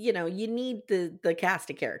 you need the cast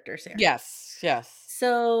of characters here. Yes, yes,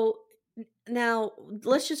 So now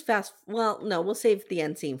let's just well, no, we'll save the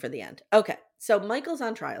end scene for the end. Okay. So Michael's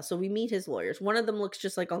on trial. So we meet his lawyers. One of them looks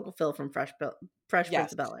just like Uncle Phil from Fresh Prince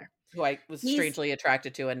yes. of Bel-Air. Who I was He's strangely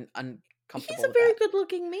attracted to and he's uncomfortable a with very that.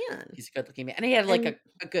 good-looking man. He's a good looking man, and he had like And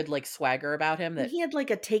a good like swagger about him. That he had like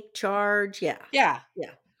a take charge. Yeah. yeah,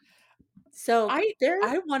 Yeah. So I they're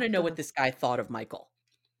I want to know go what ahead. this guy thought of Michael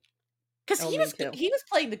because Oh, me too. he was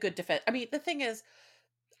playing the good defense. I mean, the thing is,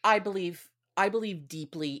 I believe I believe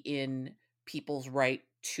deeply in people's right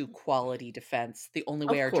to quality defense. The only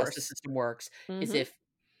way Of our justice course. system works is Mhm. if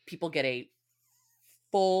people get a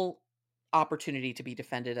full opportunity to be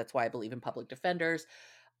defended. That's why I believe in public defenders.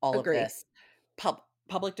 All of Agree. this,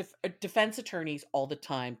 defense attorneys all the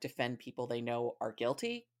time defend people they know are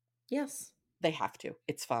guilty. Yes. They have to.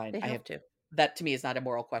 It's fine. They I have have to. that to me is not a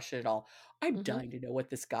moral question at all. I'm Mhm. dying to know what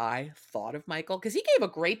this guy thought of Michael because he gave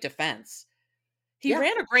a great defense. Yeah.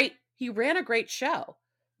 He ran a great show.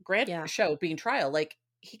 Great Yeah. show being trial. Like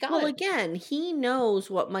he got Well, it. again, he knows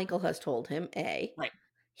what Michael has told him, A. Right.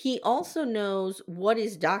 He also knows what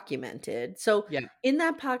is documented. So, Yeah. in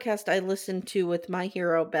that podcast I listened to with my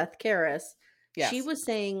hero, Beth Karras, she Yes. was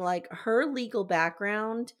saying, like, her legal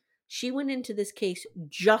background, she went into this case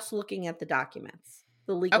just looking at the documents,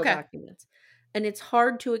 the legal Okay. documents. And it's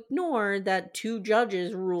hard to ignore that two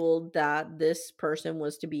judges ruled that this person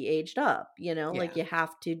was to be aged up, like Yeah. you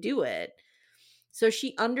have to do it. So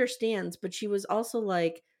she understands, but she was also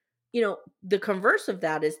like, the converse of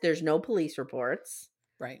that is there's no police reports.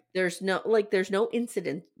 Right. There's no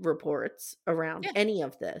incident reports around Yeah. any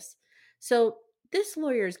of this. So this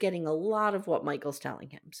lawyer is getting a lot of what Michael's telling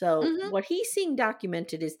him. So Mhm. what he's seeing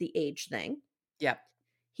documented is the age thing. Yep.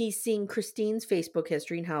 He's seeing Christine's Facebook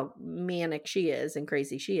history and how manic she is and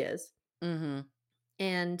crazy she is. Mhm.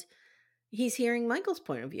 And he's hearing Michael's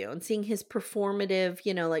point of view and seeing his performative,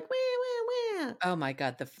 like, wah, wah, wah. Oh my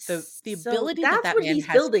god, the So ability that that's that what man he's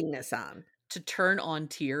has building this on. to turn on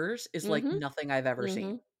tears is like Mhm. nothing I've ever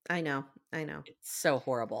seen. Mhm. I know. I know. It's so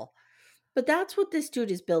horrible. But that's what this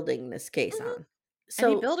dude is building this case Mhm. on. And he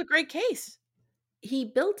So built a great case. he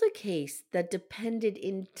built a case that depended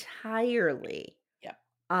entirely Yep.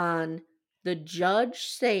 on the judge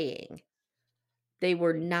saying they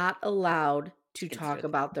were not allowed to talk Consider the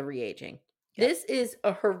about the re-aging. Yep. This is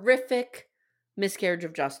a horrific miscarriage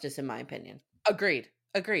of justice, in my opinion. Agreed.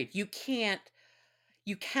 You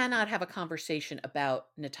cannot have a conversation about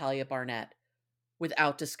Natalia Barnett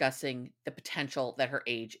without discussing the potential that her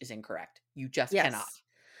age is incorrect. You just cannot. Yes.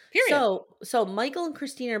 Period. So Michael and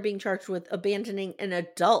Christine are being charged with abandoning an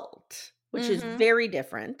adult, which is Mhm. very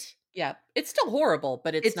different. Yeah. It's still horrible,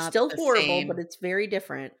 but it's not still the horrible, but same. it's very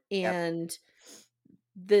different. Yep. And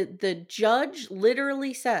the judge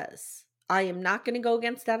literally says, I am not going to go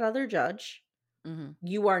against that other judge. Mhm.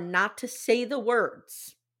 You are not to say the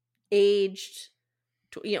words aged,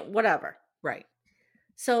 whatever. Right.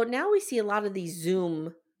 So now we see a lot of these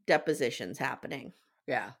Zoom depositions happening.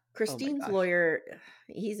 Yeah. Christine's gosh. lawyer,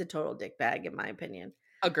 he's a total dickbag, in my opinion.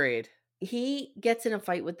 Agreed. He gets in a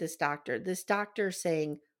fight with this doctor. This doctor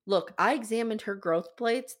saying, look, I examined her growth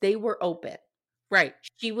plates. They were open. Right.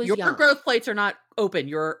 She was Your young. growth plates are not open.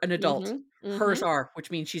 You're an adult. Mhm, Hers mhm. are,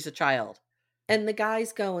 which means she's a child. And the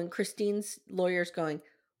guy's going, Christine's lawyer's going,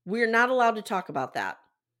 we're not allowed to talk about that.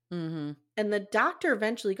 Mhm. And the doctor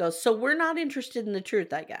eventually goes, so we're not interested in the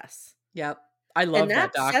truth, I guess. Yep. I love And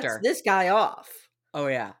that that sets doctor. this guy off. Oh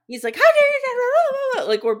yeah. He's like, how dare you?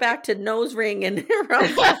 Like we're back to nose ring and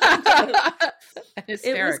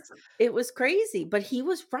Hysterics. it was crazy, but he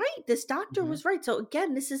was right. This doctor Mhm. was right. So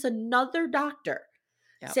again, this is another doctor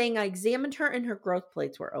Yep. saying I examined her and her growth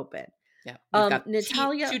plates were open. Yeah. We've got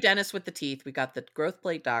Natalia, two dentists with the teeth. We got the growth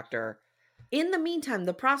plate doctor. in the meantime,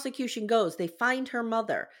 the prosecution goes, they find her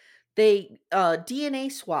mother. They DNA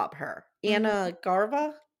swab her. Anna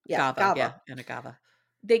Garva? Yeah, Gava. Gava. Yeah. Anna Gava.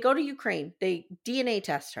 They go to Ukraine. They DNA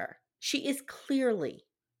test her. She is clearly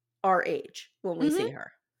our age when we see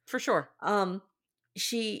her. For sure.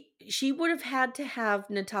 She would have had to have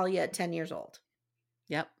Natalia at 10 years old.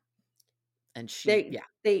 Yep. And she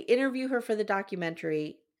They interview her for the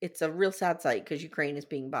documentary. It's a real sad sight because Ukraine is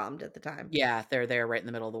being bombed at the time. Yeah, they're there right in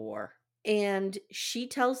the middle of the war. And she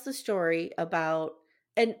tells the story about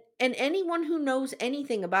and anyone who knows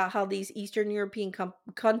anything about how these Eastern European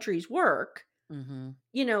countries work, Mhm.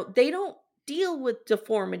 They don't deal with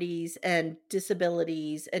deformities and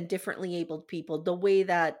disabilities and differently abled people the way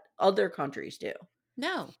that other countries do.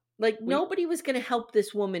 No. Like nobody was going to help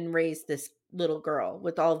this woman raise this little girl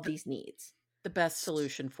with all of these needs. The best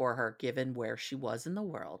solution for her, given where she was in the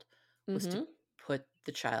world, was to put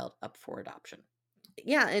the child up for adoption.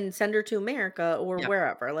 Yeah, and send her to America or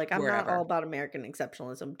wherever. Like I'm not all about American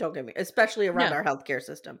exceptionalism. Don't get me, especially around our healthcare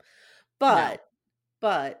system. But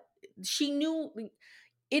she knew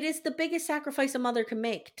it is the biggest sacrifice a mother can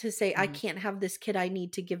make to say, I can't have this kid. I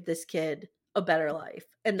need to give this kid a better life.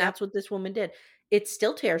 And that's what this woman did. It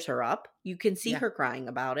still tears her up. You can see her crying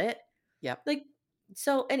about it. Yep. Like,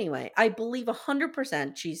 so anyway, I believe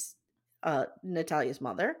 100% she's Natalia's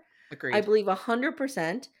mother. Agreed. I believe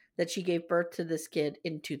 100% that she gave birth to this kid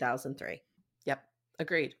in 2003. Yep.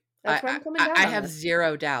 Agreed. That's where I'm coming down I on have this.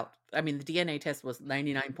 zero doubt. I mean, the DNA test was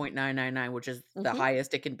 99.999, which is the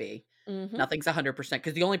highest it can be. Nothing's 100%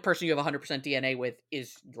 because the only person you have 100% DNA with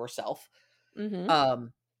is yourself.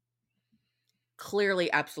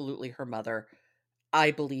 Clearly, absolutely her mother.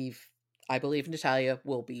 I believe Natalia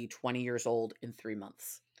will be 20 years old in 3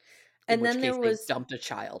 months. And then they dumped a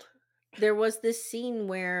child. There was this scene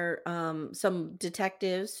where some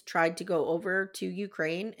detectives tried to go over to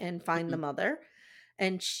Ukraine and find the mother,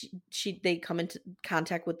 and they come into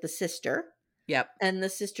contact with the sister. Yep. And the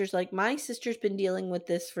sister's like, my sister's been dealing with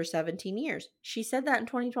this for 17 years. She said that in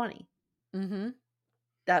 2020.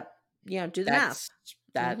 That, do the math.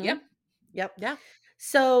 Yep. Yep. Yeah.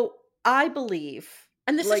 So I believe.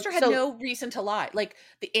 And the sister had no reason to lie. Like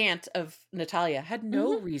the aunt of Natalia had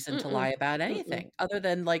no reason to lie about anything other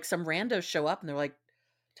than like some randos show up and they're like,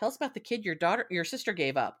 tell us about the kid your sister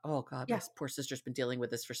gave up. Oh God, my poor sister's been dealing with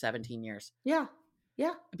this for 17 years. Yeah.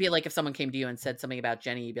 Yeah. It'd be like if someone came to you and said something about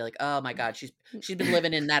Jenny, you'd be like, "Oh my God, she's been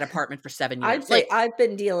living in that apartment for 7 I'd years." say Like I've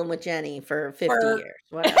been dealing with Jenny for 50 for years,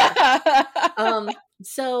 whatever.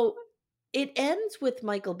 So it ends with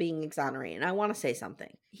Michael being exonerated. I want to say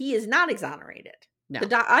something. He is not exonerated. No.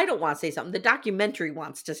 I don't want to say something. The documentary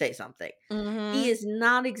wants to say something. He Mhm. is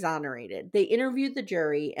not exonerated. They interviewed the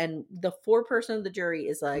jury, and the foreperson of the jury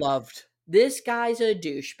is like, Loved. this guy's a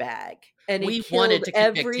douchebag. And We it wanted killed to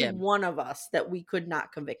convict every him. one of us that we could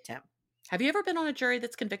not convict him. Have you ever been on a jury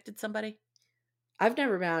that's convicted somebody? I've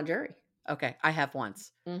never been on a jury. Okay, I have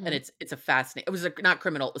once, and Mhm. it's a fascinating. It was not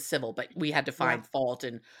criminal, it was civil, but we had to Yeah. find fault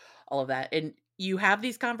and all of that. And you have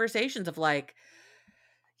these conversations of like,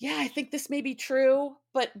 yeah, I think this may be true,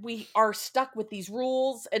 but we are stuck with these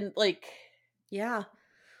rules and like, Yeah.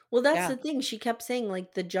 Well, that's yeah, the thing. She kept saying,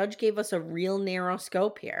 like, the judge gave us a real narrow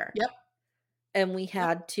scope here. yep, And we yep.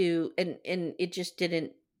 had to, and it just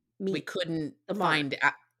didn't We meet couldn't the find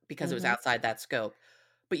mark. because it was Mhm. outside that scope,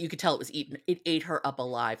 but you could tell it ate her up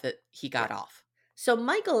alive that he got Yeah. off. So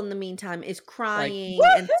Michael, in the meantime, is Like, crying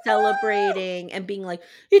and woohoo! celebrating and being like,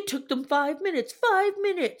 it took them 5 minutes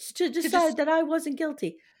to To decide just that I wasn't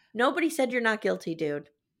guilty. Nobody said you're not guilty, dude.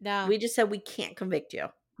 no, We just said we can't convict you.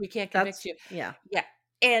 we can't convict That's, you. yeah. Yeah,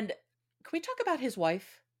 and can we talk about his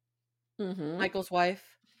wife, Hmm. Michael's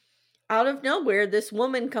wife? Out of nowhere, this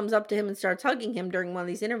woman comes up to him and starts hugging him during one of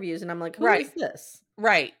these interviews. And I'm like, who Right, is this?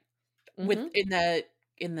 right. With Hmm.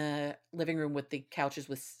 in the living room with the couches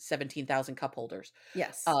with 17,000 cup holders.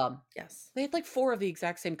 Yes. Um, Yes. they had like 4 of the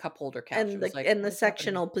exact same cup holder couch. It And was the like, and the what is happening?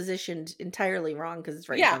 sectional positioned entirely wrong because it's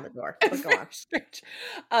right in Yeah. front of the door. But go Very on. strange.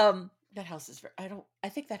 That house is I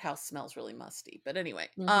think that house smells really musty. But anyway,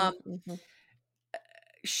 Hmm. Hmm.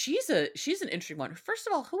 she's an interesting one. First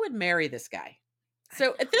of all, who would marry this guy? I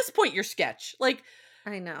So at know. this point, you're sketch. Like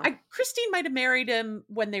I know. Christine might have married him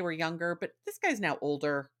when they were younger, but this guy's now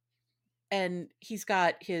older. And he's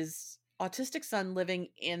got his autistic son living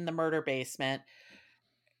in the murder basement.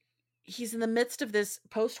 He's in the midst of this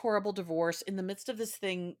post horrible divorce, in the midst of this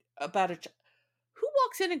thing about who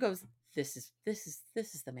walks in and goes, this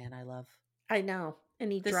is the man I love. I know.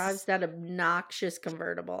 And he This drives is that obnoxious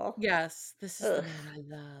convertible. yes, this is the Ugh. man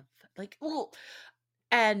I love. Like, well,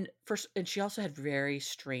 and she also had very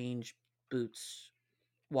strange boots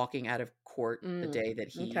walking out of court the Mm. day that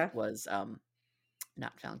he Okay. was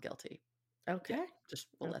not found guilty. Yeah, Okay. just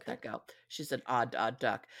we'll let Okay. that go. She's an odd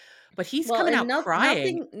duck. But he's Well, coming and out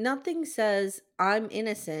crying. nothing says I'm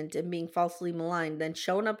innocent and being falsely maligned than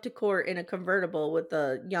showing up to court in a convertible with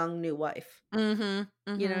a young new wife. Mhm.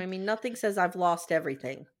 You know what Mhm. I mean? Nothing says I've lost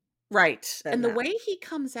everything Right. than And the that. way he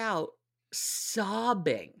comes out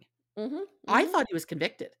sobbing, Mm-hmm. I Mm-hmm. thought he was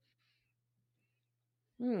convicted.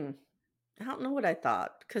 Hmm. I don't know what I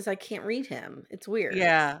thought because I can't read him. It's weird.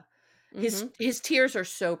 Yeah. Mm-hmm. His tears are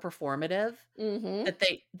so performative Mm-hmm.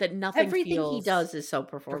 that nothing Everything he feels does is so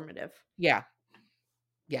per- performative. yeah.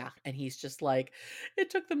 Yeah, and he's just like, it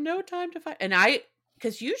took them no time to find. And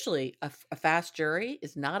because usually a fast jury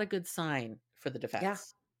is not a good sign for the Yeah.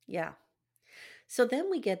 defense. Yeah. So then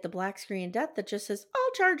we get the black screen of death that just says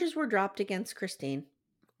all charges were dropped against Christine.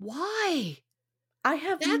 Why? I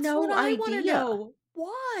have That's what no I want to idea. know.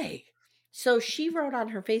 Why? So she wrote on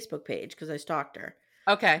her Facebook page, because I stalked her,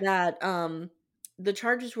 Okay. that the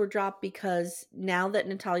charges were dropped because now that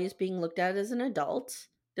Natalia's being looked at as an adult,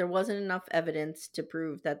 there wasn't enough evidence to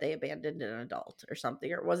prove that they abandoned an adult or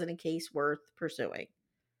something, or it wasn't a case worth pursuing.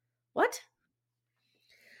 What?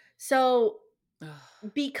 So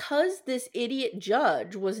because this idiot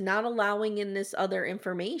judge was not allowing in this other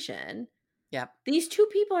information, Yep. these two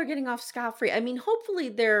people are getting off scot-free. I mean, hopefully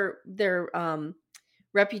their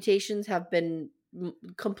reputations have been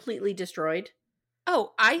completely destroyed.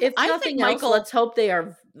 Oh, If I think nothing else, Michael. let's hope they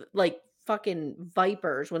are like fucking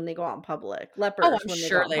vipers when they go out in public, Oh, leopards I'm when they go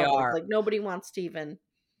sure out in they public. are. Like nobody wants to even.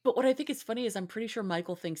 But what I think is funny is I'm pretty sure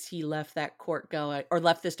Michael thinks he left that court going or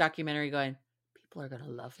left this documentary going, people are going to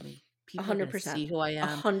love me. People are going to 100%. see who I am.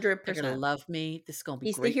 They're going to 100%. love me. This is going to be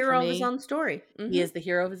He's the great for hero of his me. own story. He is the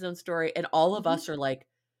hero of his own story. And all of Mhm. us are like,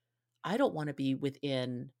 I don't want to be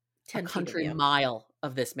within a 10 feet of country you. mile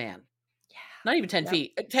of this man. Yeah. Not even 10 Yep.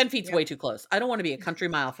 feet. 10 feet's Yep. way too close. I don't want to be a country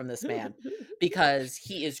mile from this man because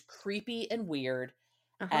he is creepy and weird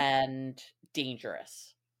Uh-huh. and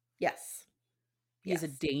dangerous. Yes. He's a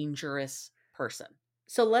Yes. dangerous person.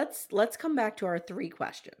 So let's come back to our 3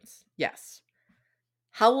 questions. Yes.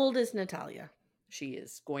 How old is Natalia? She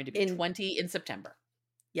is going to be In 20 in September.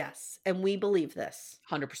 Yes, and we believe this.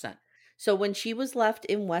 100%. So when she was left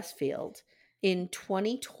in Westfield in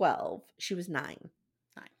 2012, she was 9.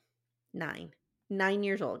 9. 9. 9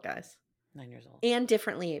 years old, guys. 9 years old. And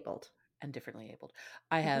differently abled. and differently abled.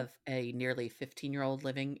 I Mm-hmm. have a nearly 15-year-old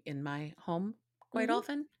living in my home quite Mm-hmm.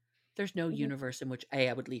 often. There's no Mm-hmm. universe in which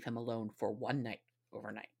I would leave him alone for one night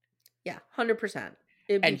overnight. Yeah, 100%.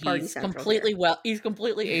 It'd be And party he's central here. he's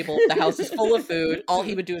completely able. The house is full of food. All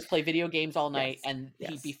he would do is play video games all night Yes. and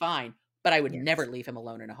he'd be Yes. fine. But I would never Yes. leave him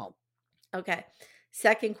alone in a home. Okay.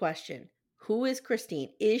 Second question. Who is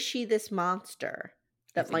Christine? Is she this monster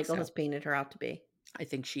I that think Michael so. has painted her out to be? I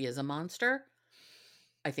think she is a monster.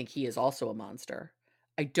 I think he is also a monster.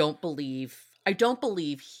 I don't believe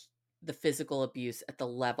the physical abuse at the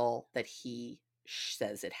level that he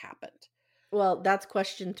says it happened. Well, that's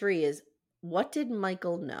question 3 is what did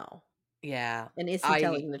Michael know? Yeah. And is he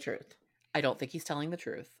telling the truth? I don't think he's telling the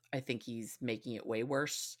truth. I think he's making it way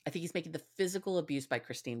worse. I think he's making the physical abuse by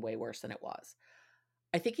Christine way worse than it was.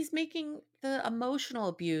 I think he's making the emotional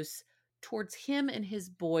abuse towards him and his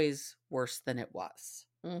boys worse than it was.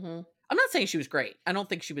 Mm-hmm. I'm not saying she was great. I don't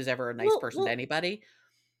think she was ever a nice person to anybody.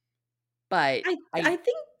 But I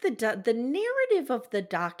think the narrative of the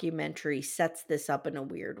documentary sets this up in a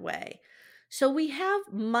weird way. So we have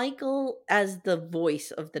Michael as the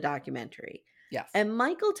voice of the documentary. yes. And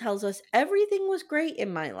Michael tells us everything was great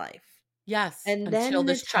in my life. Yes. And Until then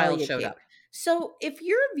this child Natalia showed came. up. So if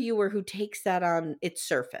you're a viewer who takes that on its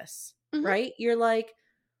surface, Mhm. right? You're like,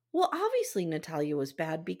 well, obviously Natalia was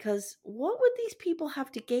bad because what would these people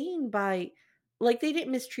have to gain by, like, they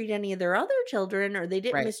didn't mistreat any of their other children or they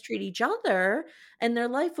didn't Right. mistreat each other and their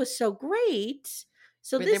life was so great.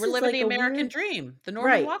 So They this were is living like the a American weird, dream, the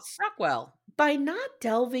Norman right? Rockwell. By not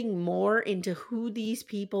delving more into who these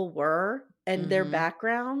people were and their Mhm.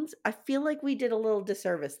 backgrounds, I feel like we did a little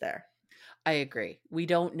disservice there. I agree. We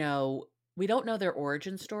don't know their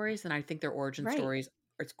origin stories, and I think their origin Right. stories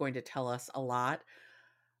is going to tell us a lot.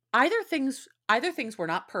 Either things were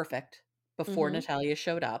not perfect before Mhm. Natalia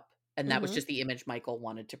showed up, and that was Mhm. just the image Michael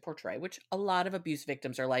wanted to portray, which a lot of abuse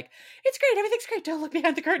victims are like, "It's great, everything's great. Don't look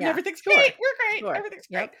behind the curtain. Yeah, Everything's sure. great. We're great. Sure. Everything's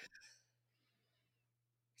great." Yep.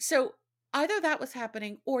 So, either that was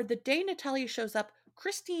happening or the day Natalia shows up,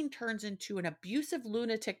 Christine turns into an abusive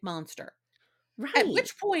lunatic monster. At Right.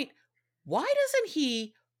 which point, why doesn't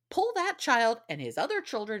he pull that child and his other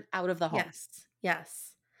children out of the home? Yes.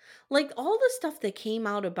 Yes. Like all the stuff that came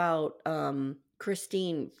out about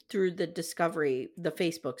Christine through the Discovery, the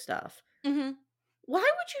Facebook stuff. Mhm. Why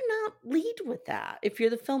would you not lead with that if you're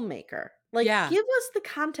the filmmaker? Like, Yeah. give us the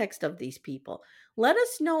context of these people. Let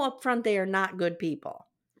us know up front they are not good people.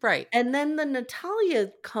 Right. And then the Natalia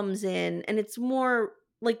comes in and it's more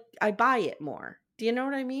like I buy it more. Do you know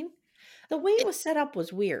what I mean? The way it was set up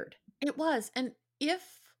was weird. It was. And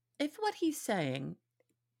if what he's saying,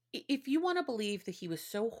 if you want to believe that he was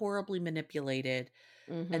so horribly manipulated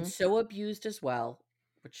and Mm-hmm. so abused as well,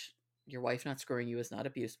 which your wife not screwing you is not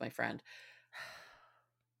abuse, my friend.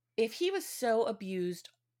 If he was so abused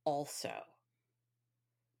also,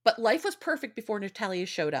 but life was perfect before Natalia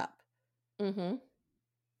showed up. Mm-hmm.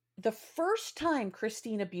 The first time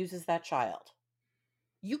Christine abuses that child,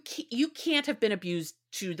 you can't have been abused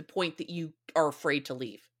to the point that you are afraid to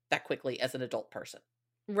leave that quickly as an adult person.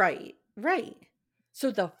 Right. Right.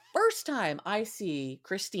 So the first time I see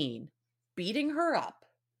Christine beating her up,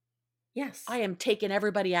 Yes. I am taking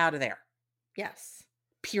everybody out of there. Yes.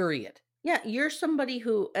 Period. Yeah, you're somebody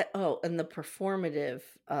who and the performative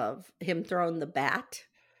of him throwing the bat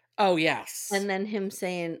Oh, yes. and then him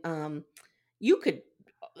saying you could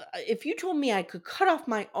if you told me I could cut off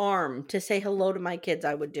my arm to say hello to my kids,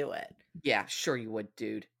 I would do it. Yeah, sure you would,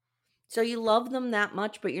 dude. So you love them that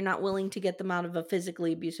much, but you're not willing to get them out of a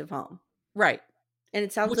physically abusive home. Right. And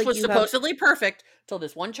it sounds Which like was you have, supposedly perfect till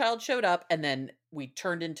this one child showed up, and then we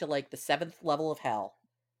turned into like the 7th level of hell.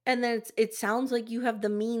 and then it sounds like you have the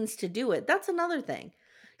means to do it. That's another thing.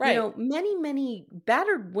 Right. You know, many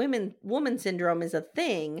battered woman syndrome is a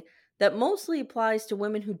thing that mostly applies to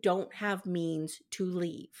women who don't have means to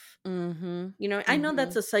leave. Mm-hmm. You know, I know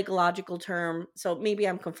that's a psychological term, so maybe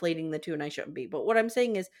I'm conflating the two and I shouldn't be. But what I'm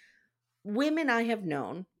saying is women I have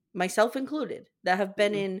known, myself included, that have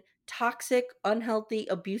been in toxic, unhealthy,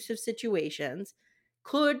 abusive situations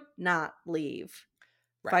could not leave.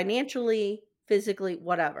 Right. Financially, physically,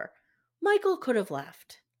 whatever. Michael could have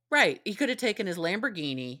left. Right. He could have taken his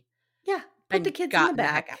Lamborghini. Yeah. Put the kids in the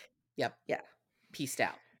heck out. back. Yep. Yeah. Pieced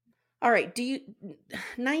out. All right.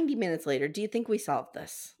 90 minutes later, do you think we solved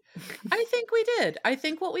this? I think we did. I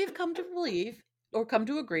think what we've come to believe or come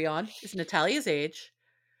to agree on is Natalia's age.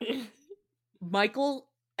 Michael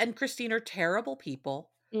and Christine are terrible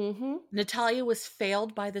people. Mm-hmm. Natalia was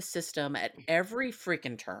failed by the system at every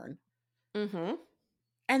freaking turn. Mm-hmm.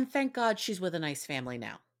 And thank God she's with a nice family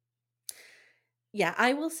now. Yeah,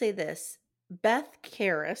 I will say this. Beth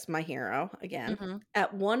Karras, my hero, again, Mm-hmm.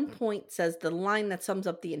 at one point says the line that sums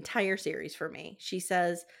up the entire series for me. She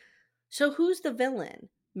says, "So who's the villain?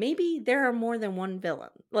 Maybe there are more than one villain.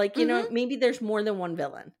 Like, Mm-hmm. maybe there's more than one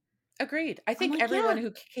villain." Agreed. I I'm think like, everyone yeah,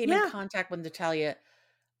 who came in yeah, contact with Natalia,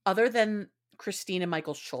 other than Christine and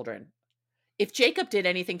Michael's children, if Jacob did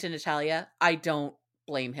anything to Natalia, I don't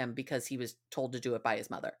blame him because he was told to do it by his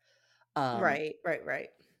mother. Um, right, right, right.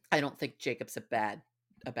 I don't think Jacob's a bad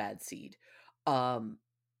seed. Um,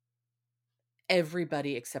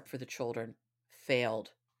 Everybody except for the children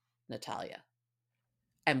failed Natalia,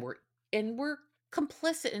 and were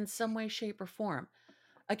complicit in some way, shape, or form.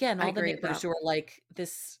 Again, I all the agree with neighbors that. who are like,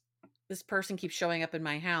 this person keeps showing up in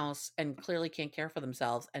my house and clearly can't care for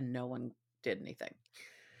themselves, and no one did anything.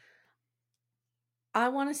 I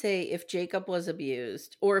want to say if Jacob was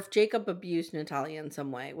abused, or if Jacob abused Natalia in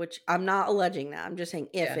some way, which I'm not alleging that, I'm just saying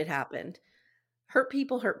if Yeah. it happened, hurt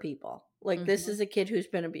people. Like, this Mhm. is a kid who's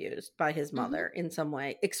been abused by his Mhm. mother in some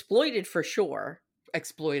way, exploited for sure.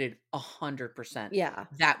 Exploited 100%. Yeah,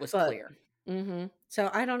 That was but clear. so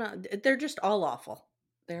I don't know. They're just all awful.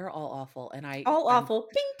 They're all awful, and All I'm awful.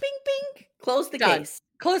 Bing, bing, bing. Close the done. case.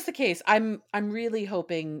 Close the case. I'm really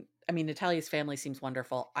hoping. I mean, Natalia's family seems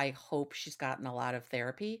wonderful. I hope she's gotten a lot of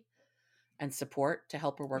therapy and support to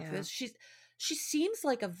help her work through Yeah. this. She seems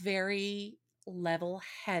like a very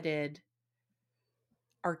level-headed,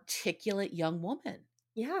 articulate young woman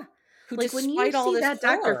Yeah. who, Like, when you despite all see this that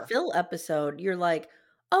Dr. horror, Phil episode, you're like,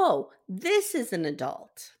 oh, this is an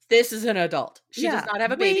adult. this is an adult. She does Yeah. not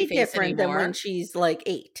have a baby Way face different than when anymore. she's like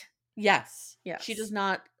 8. Yes. She does Yes.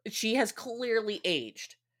 not. She has clearly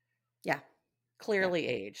aged. Yeah. Clearly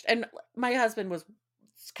aged. And my husband was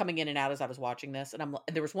coming in and out as I was watching this, and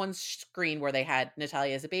there was one screen where they had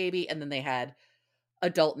Natalia as a baby, and then they had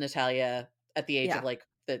adult Natalia at the age of Yeah. like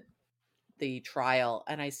the trial.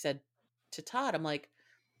 And I said to Todd, I'm like,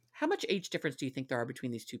 how much age difference do you think there are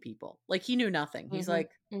between these two people? Like, he knew nothing. He's Mhm.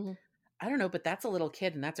 like, Mhm. I don't know, but that's a little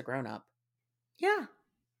kid and that's a grown up. Yeah.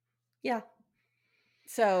 Yeah.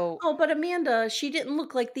 So, Oh, but Amanda, she didn't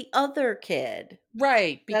look like the other kid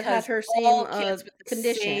right, that had because her same all kids with the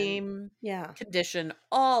condition. same Yeah. condition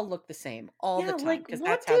all look the same all the Yeah, time like, because what,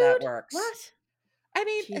 that's how that dude? works. What? I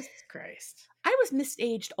mean, Jesus Christ. I was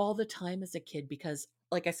misaged all the time as a kid because,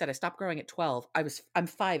 like I said, I stopped growing at 12. I'm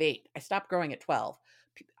 5'8". I stopped growing at 12.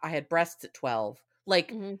 I had breasts at 12.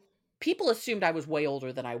 Like, Mhm. people assumed I was way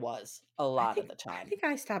older than I was a lot of the I time. think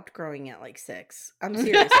I stopped growing at like 6. I'm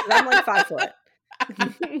serious, because I'm like 5 foot.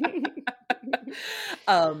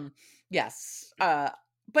 Yes.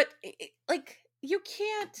 But like, you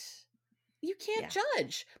can't Yeah.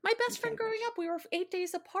 judge. My best friend can't growing judge. up, we were 8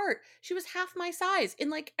 days apart. She was half my size in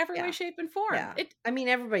like every way, Yeah. shape, and form. Yeah. I mean,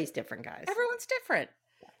 everybody's different, guys. Everyone's different.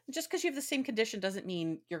 Just because you have the same condition doesn't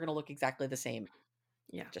mean you're going to look exactly the same.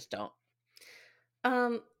 Yeah. Just don't.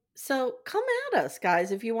 So come at us,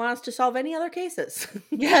 guys, if you want us to solve any other cases.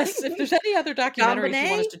 Yes, if there's any other documentaries you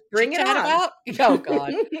want us to bring it chit-chat on. about. Oh,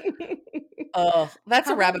 God. Oh, that's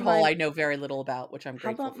How a rabbit about hole my- I know very little about, which I'm How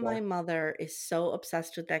grateful about for. my mother is so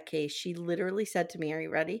obsessed with that case? She literally said to me, "Are you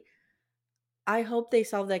ready? I hope they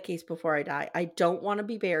solve that case before I die. I don't want to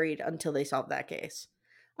be buried until they solve that case."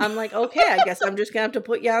 I'm like, okay, I guess I'm just gonna have to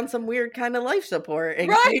put you on some weird kind of life support and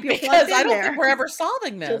Right, keep you because plugged I in don't there think we're ever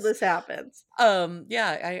solving till this. this happens.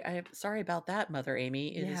 Yeah, I'm sorry about that, Mother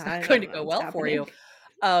Amy. It is Yeah, not I going to don't go know what's well for you.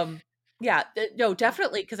 happening. Yeah, no,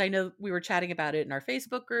 definitely, because I know we were chatting about it in our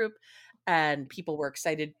Facebook group, and people were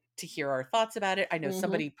excited to hear our thoughts about it. I know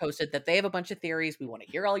somebody posted that they have a bunch of theories. We want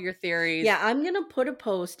to hear all your theories. Yeah, I'm gonna put a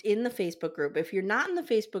post in the Facebook group. If you're not in the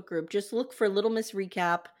Facebook group, just look for Little Miss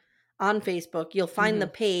Recap on Facebook. You'll find the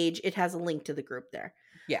page. It has a link to the group there.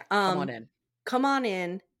 Yeah, come on in. Come on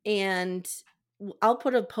in, and I'll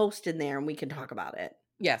put a post in there, and we can talk about it.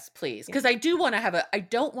 Yes, please, because I do want to I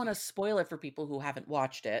don't want to spoil it for people who haven't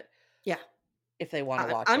watched it. Yeah, if they want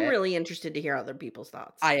to watch I'm it. really interested to hear other people's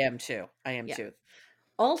thoughts. I am too. Too.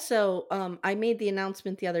 Also, I made the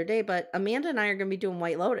announcement the other day, but Amanda and I are going to be doing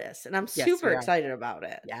White Lotus, and I'm super excited about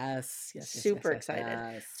it. Yes. Super excited.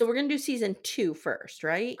 Yes. So we're going to do season 2 first,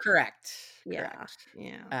 right? Correct. Yeah. Correct.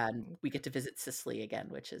 Yeah. And we get to visit Sicily again,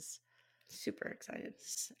 which is super excited.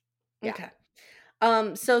 Yeah.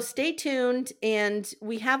 Okay. So stay tuned, and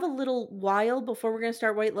we have a little while before we're going to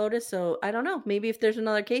start White Lotus. So I don't know. Maybe if there's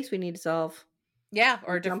another case we need to solve. Yeah,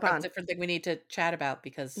 or a jump different thing we need to chat about,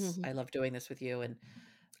 because Mhm. I love doing this with you, and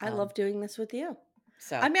I love doing this with you.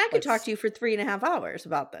 So I mean, I could talk to you for 3.5 hours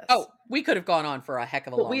about this. Oh, we could have gone on for a heck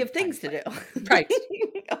of a but long we have things time, to do. Right.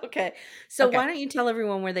 Okay. So Okay. why don't you tell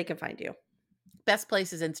everyone where they can find you? Best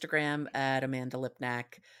place is Instagram at Amanda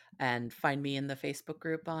Lipnack, and find me in the Facebook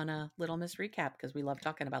group on Little Miss Recap because we love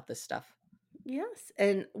talking about this stuff. Yes,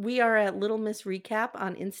 and we are at Little Miss Recap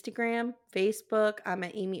on Instagram, Facebook. I'm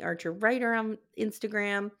at Amy Archer Writer on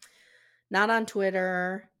Instagram, not on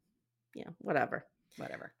Twitter. Whatever.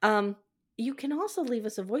 You can also leave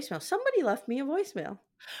us a voicemail. Somebody left me a voicemail.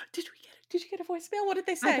 Did you get a voicemail? What did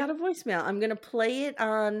they say? I got a voicemail. I'm going to play it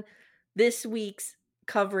on this week's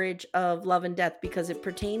coverage of Love and Death because it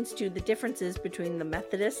pertains to the differences between the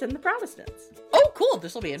Methodists and the Protestants. Oh, cool.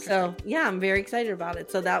 This will be interesting. So, yeah, I'm very excited about it.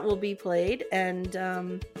 So that will be played. And,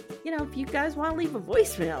 if you guys want to leave a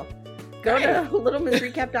voicemail, go to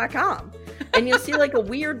littlemissrecap.com and you'll see like a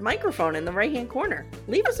weird microphone in the right-hand corner.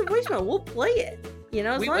 Leave us a voicemail. We'll play it.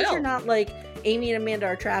 As long as you're not like, Amy and Amanda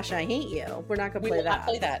are trash and I hate you. We're not going to play that.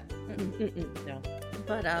 We will not play that. No.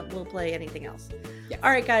 But we'll play anything else. Yes. All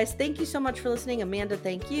right, guys. Thank you so much for listening. Amanda,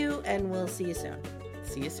 thank you. And we'll see you soon.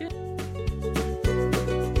 See you soon.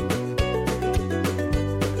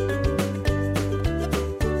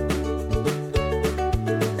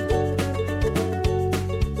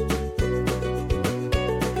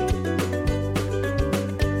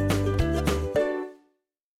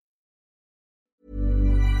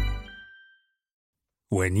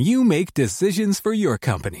 When you make decisions for your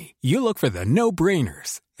company, you look for the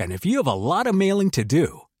no-brainers. And if you have a lot of mailing to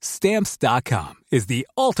do, Stamps.com is the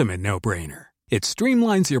ultimate no-brainer. It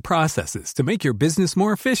streamlines your processes to make your business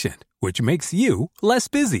more efficient, which makes you less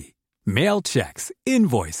busy. Mail checks,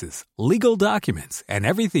 invoices, legal documents, and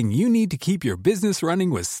everything you need to keep your business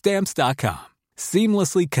running with Stamps.com.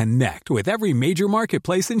 Seamlessly connect with every major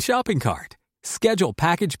marketplace and shopping cart. Schedule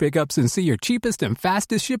package pickups and see your cheapest and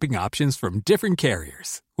fastest shipping options from different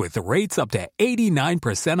carriers. With rates up to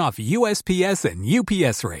 89% off USPS and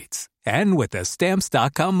UPS rates. And with the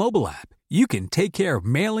Stamps.com mobile app, you can take care of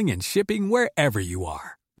mailing and shipping wherever you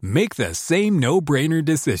are. Make the same no-brainer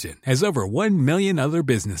decision as over 1 million other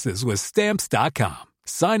businesses with Stamps.com.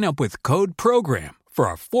 Sign up with code PROGRAM for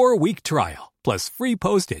a 4-week trial, plus free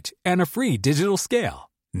postage and a free digital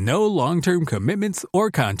scale. No long-term commitments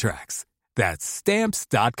or contracts. That's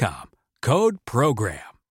Stamps.com. Code PROGRAM.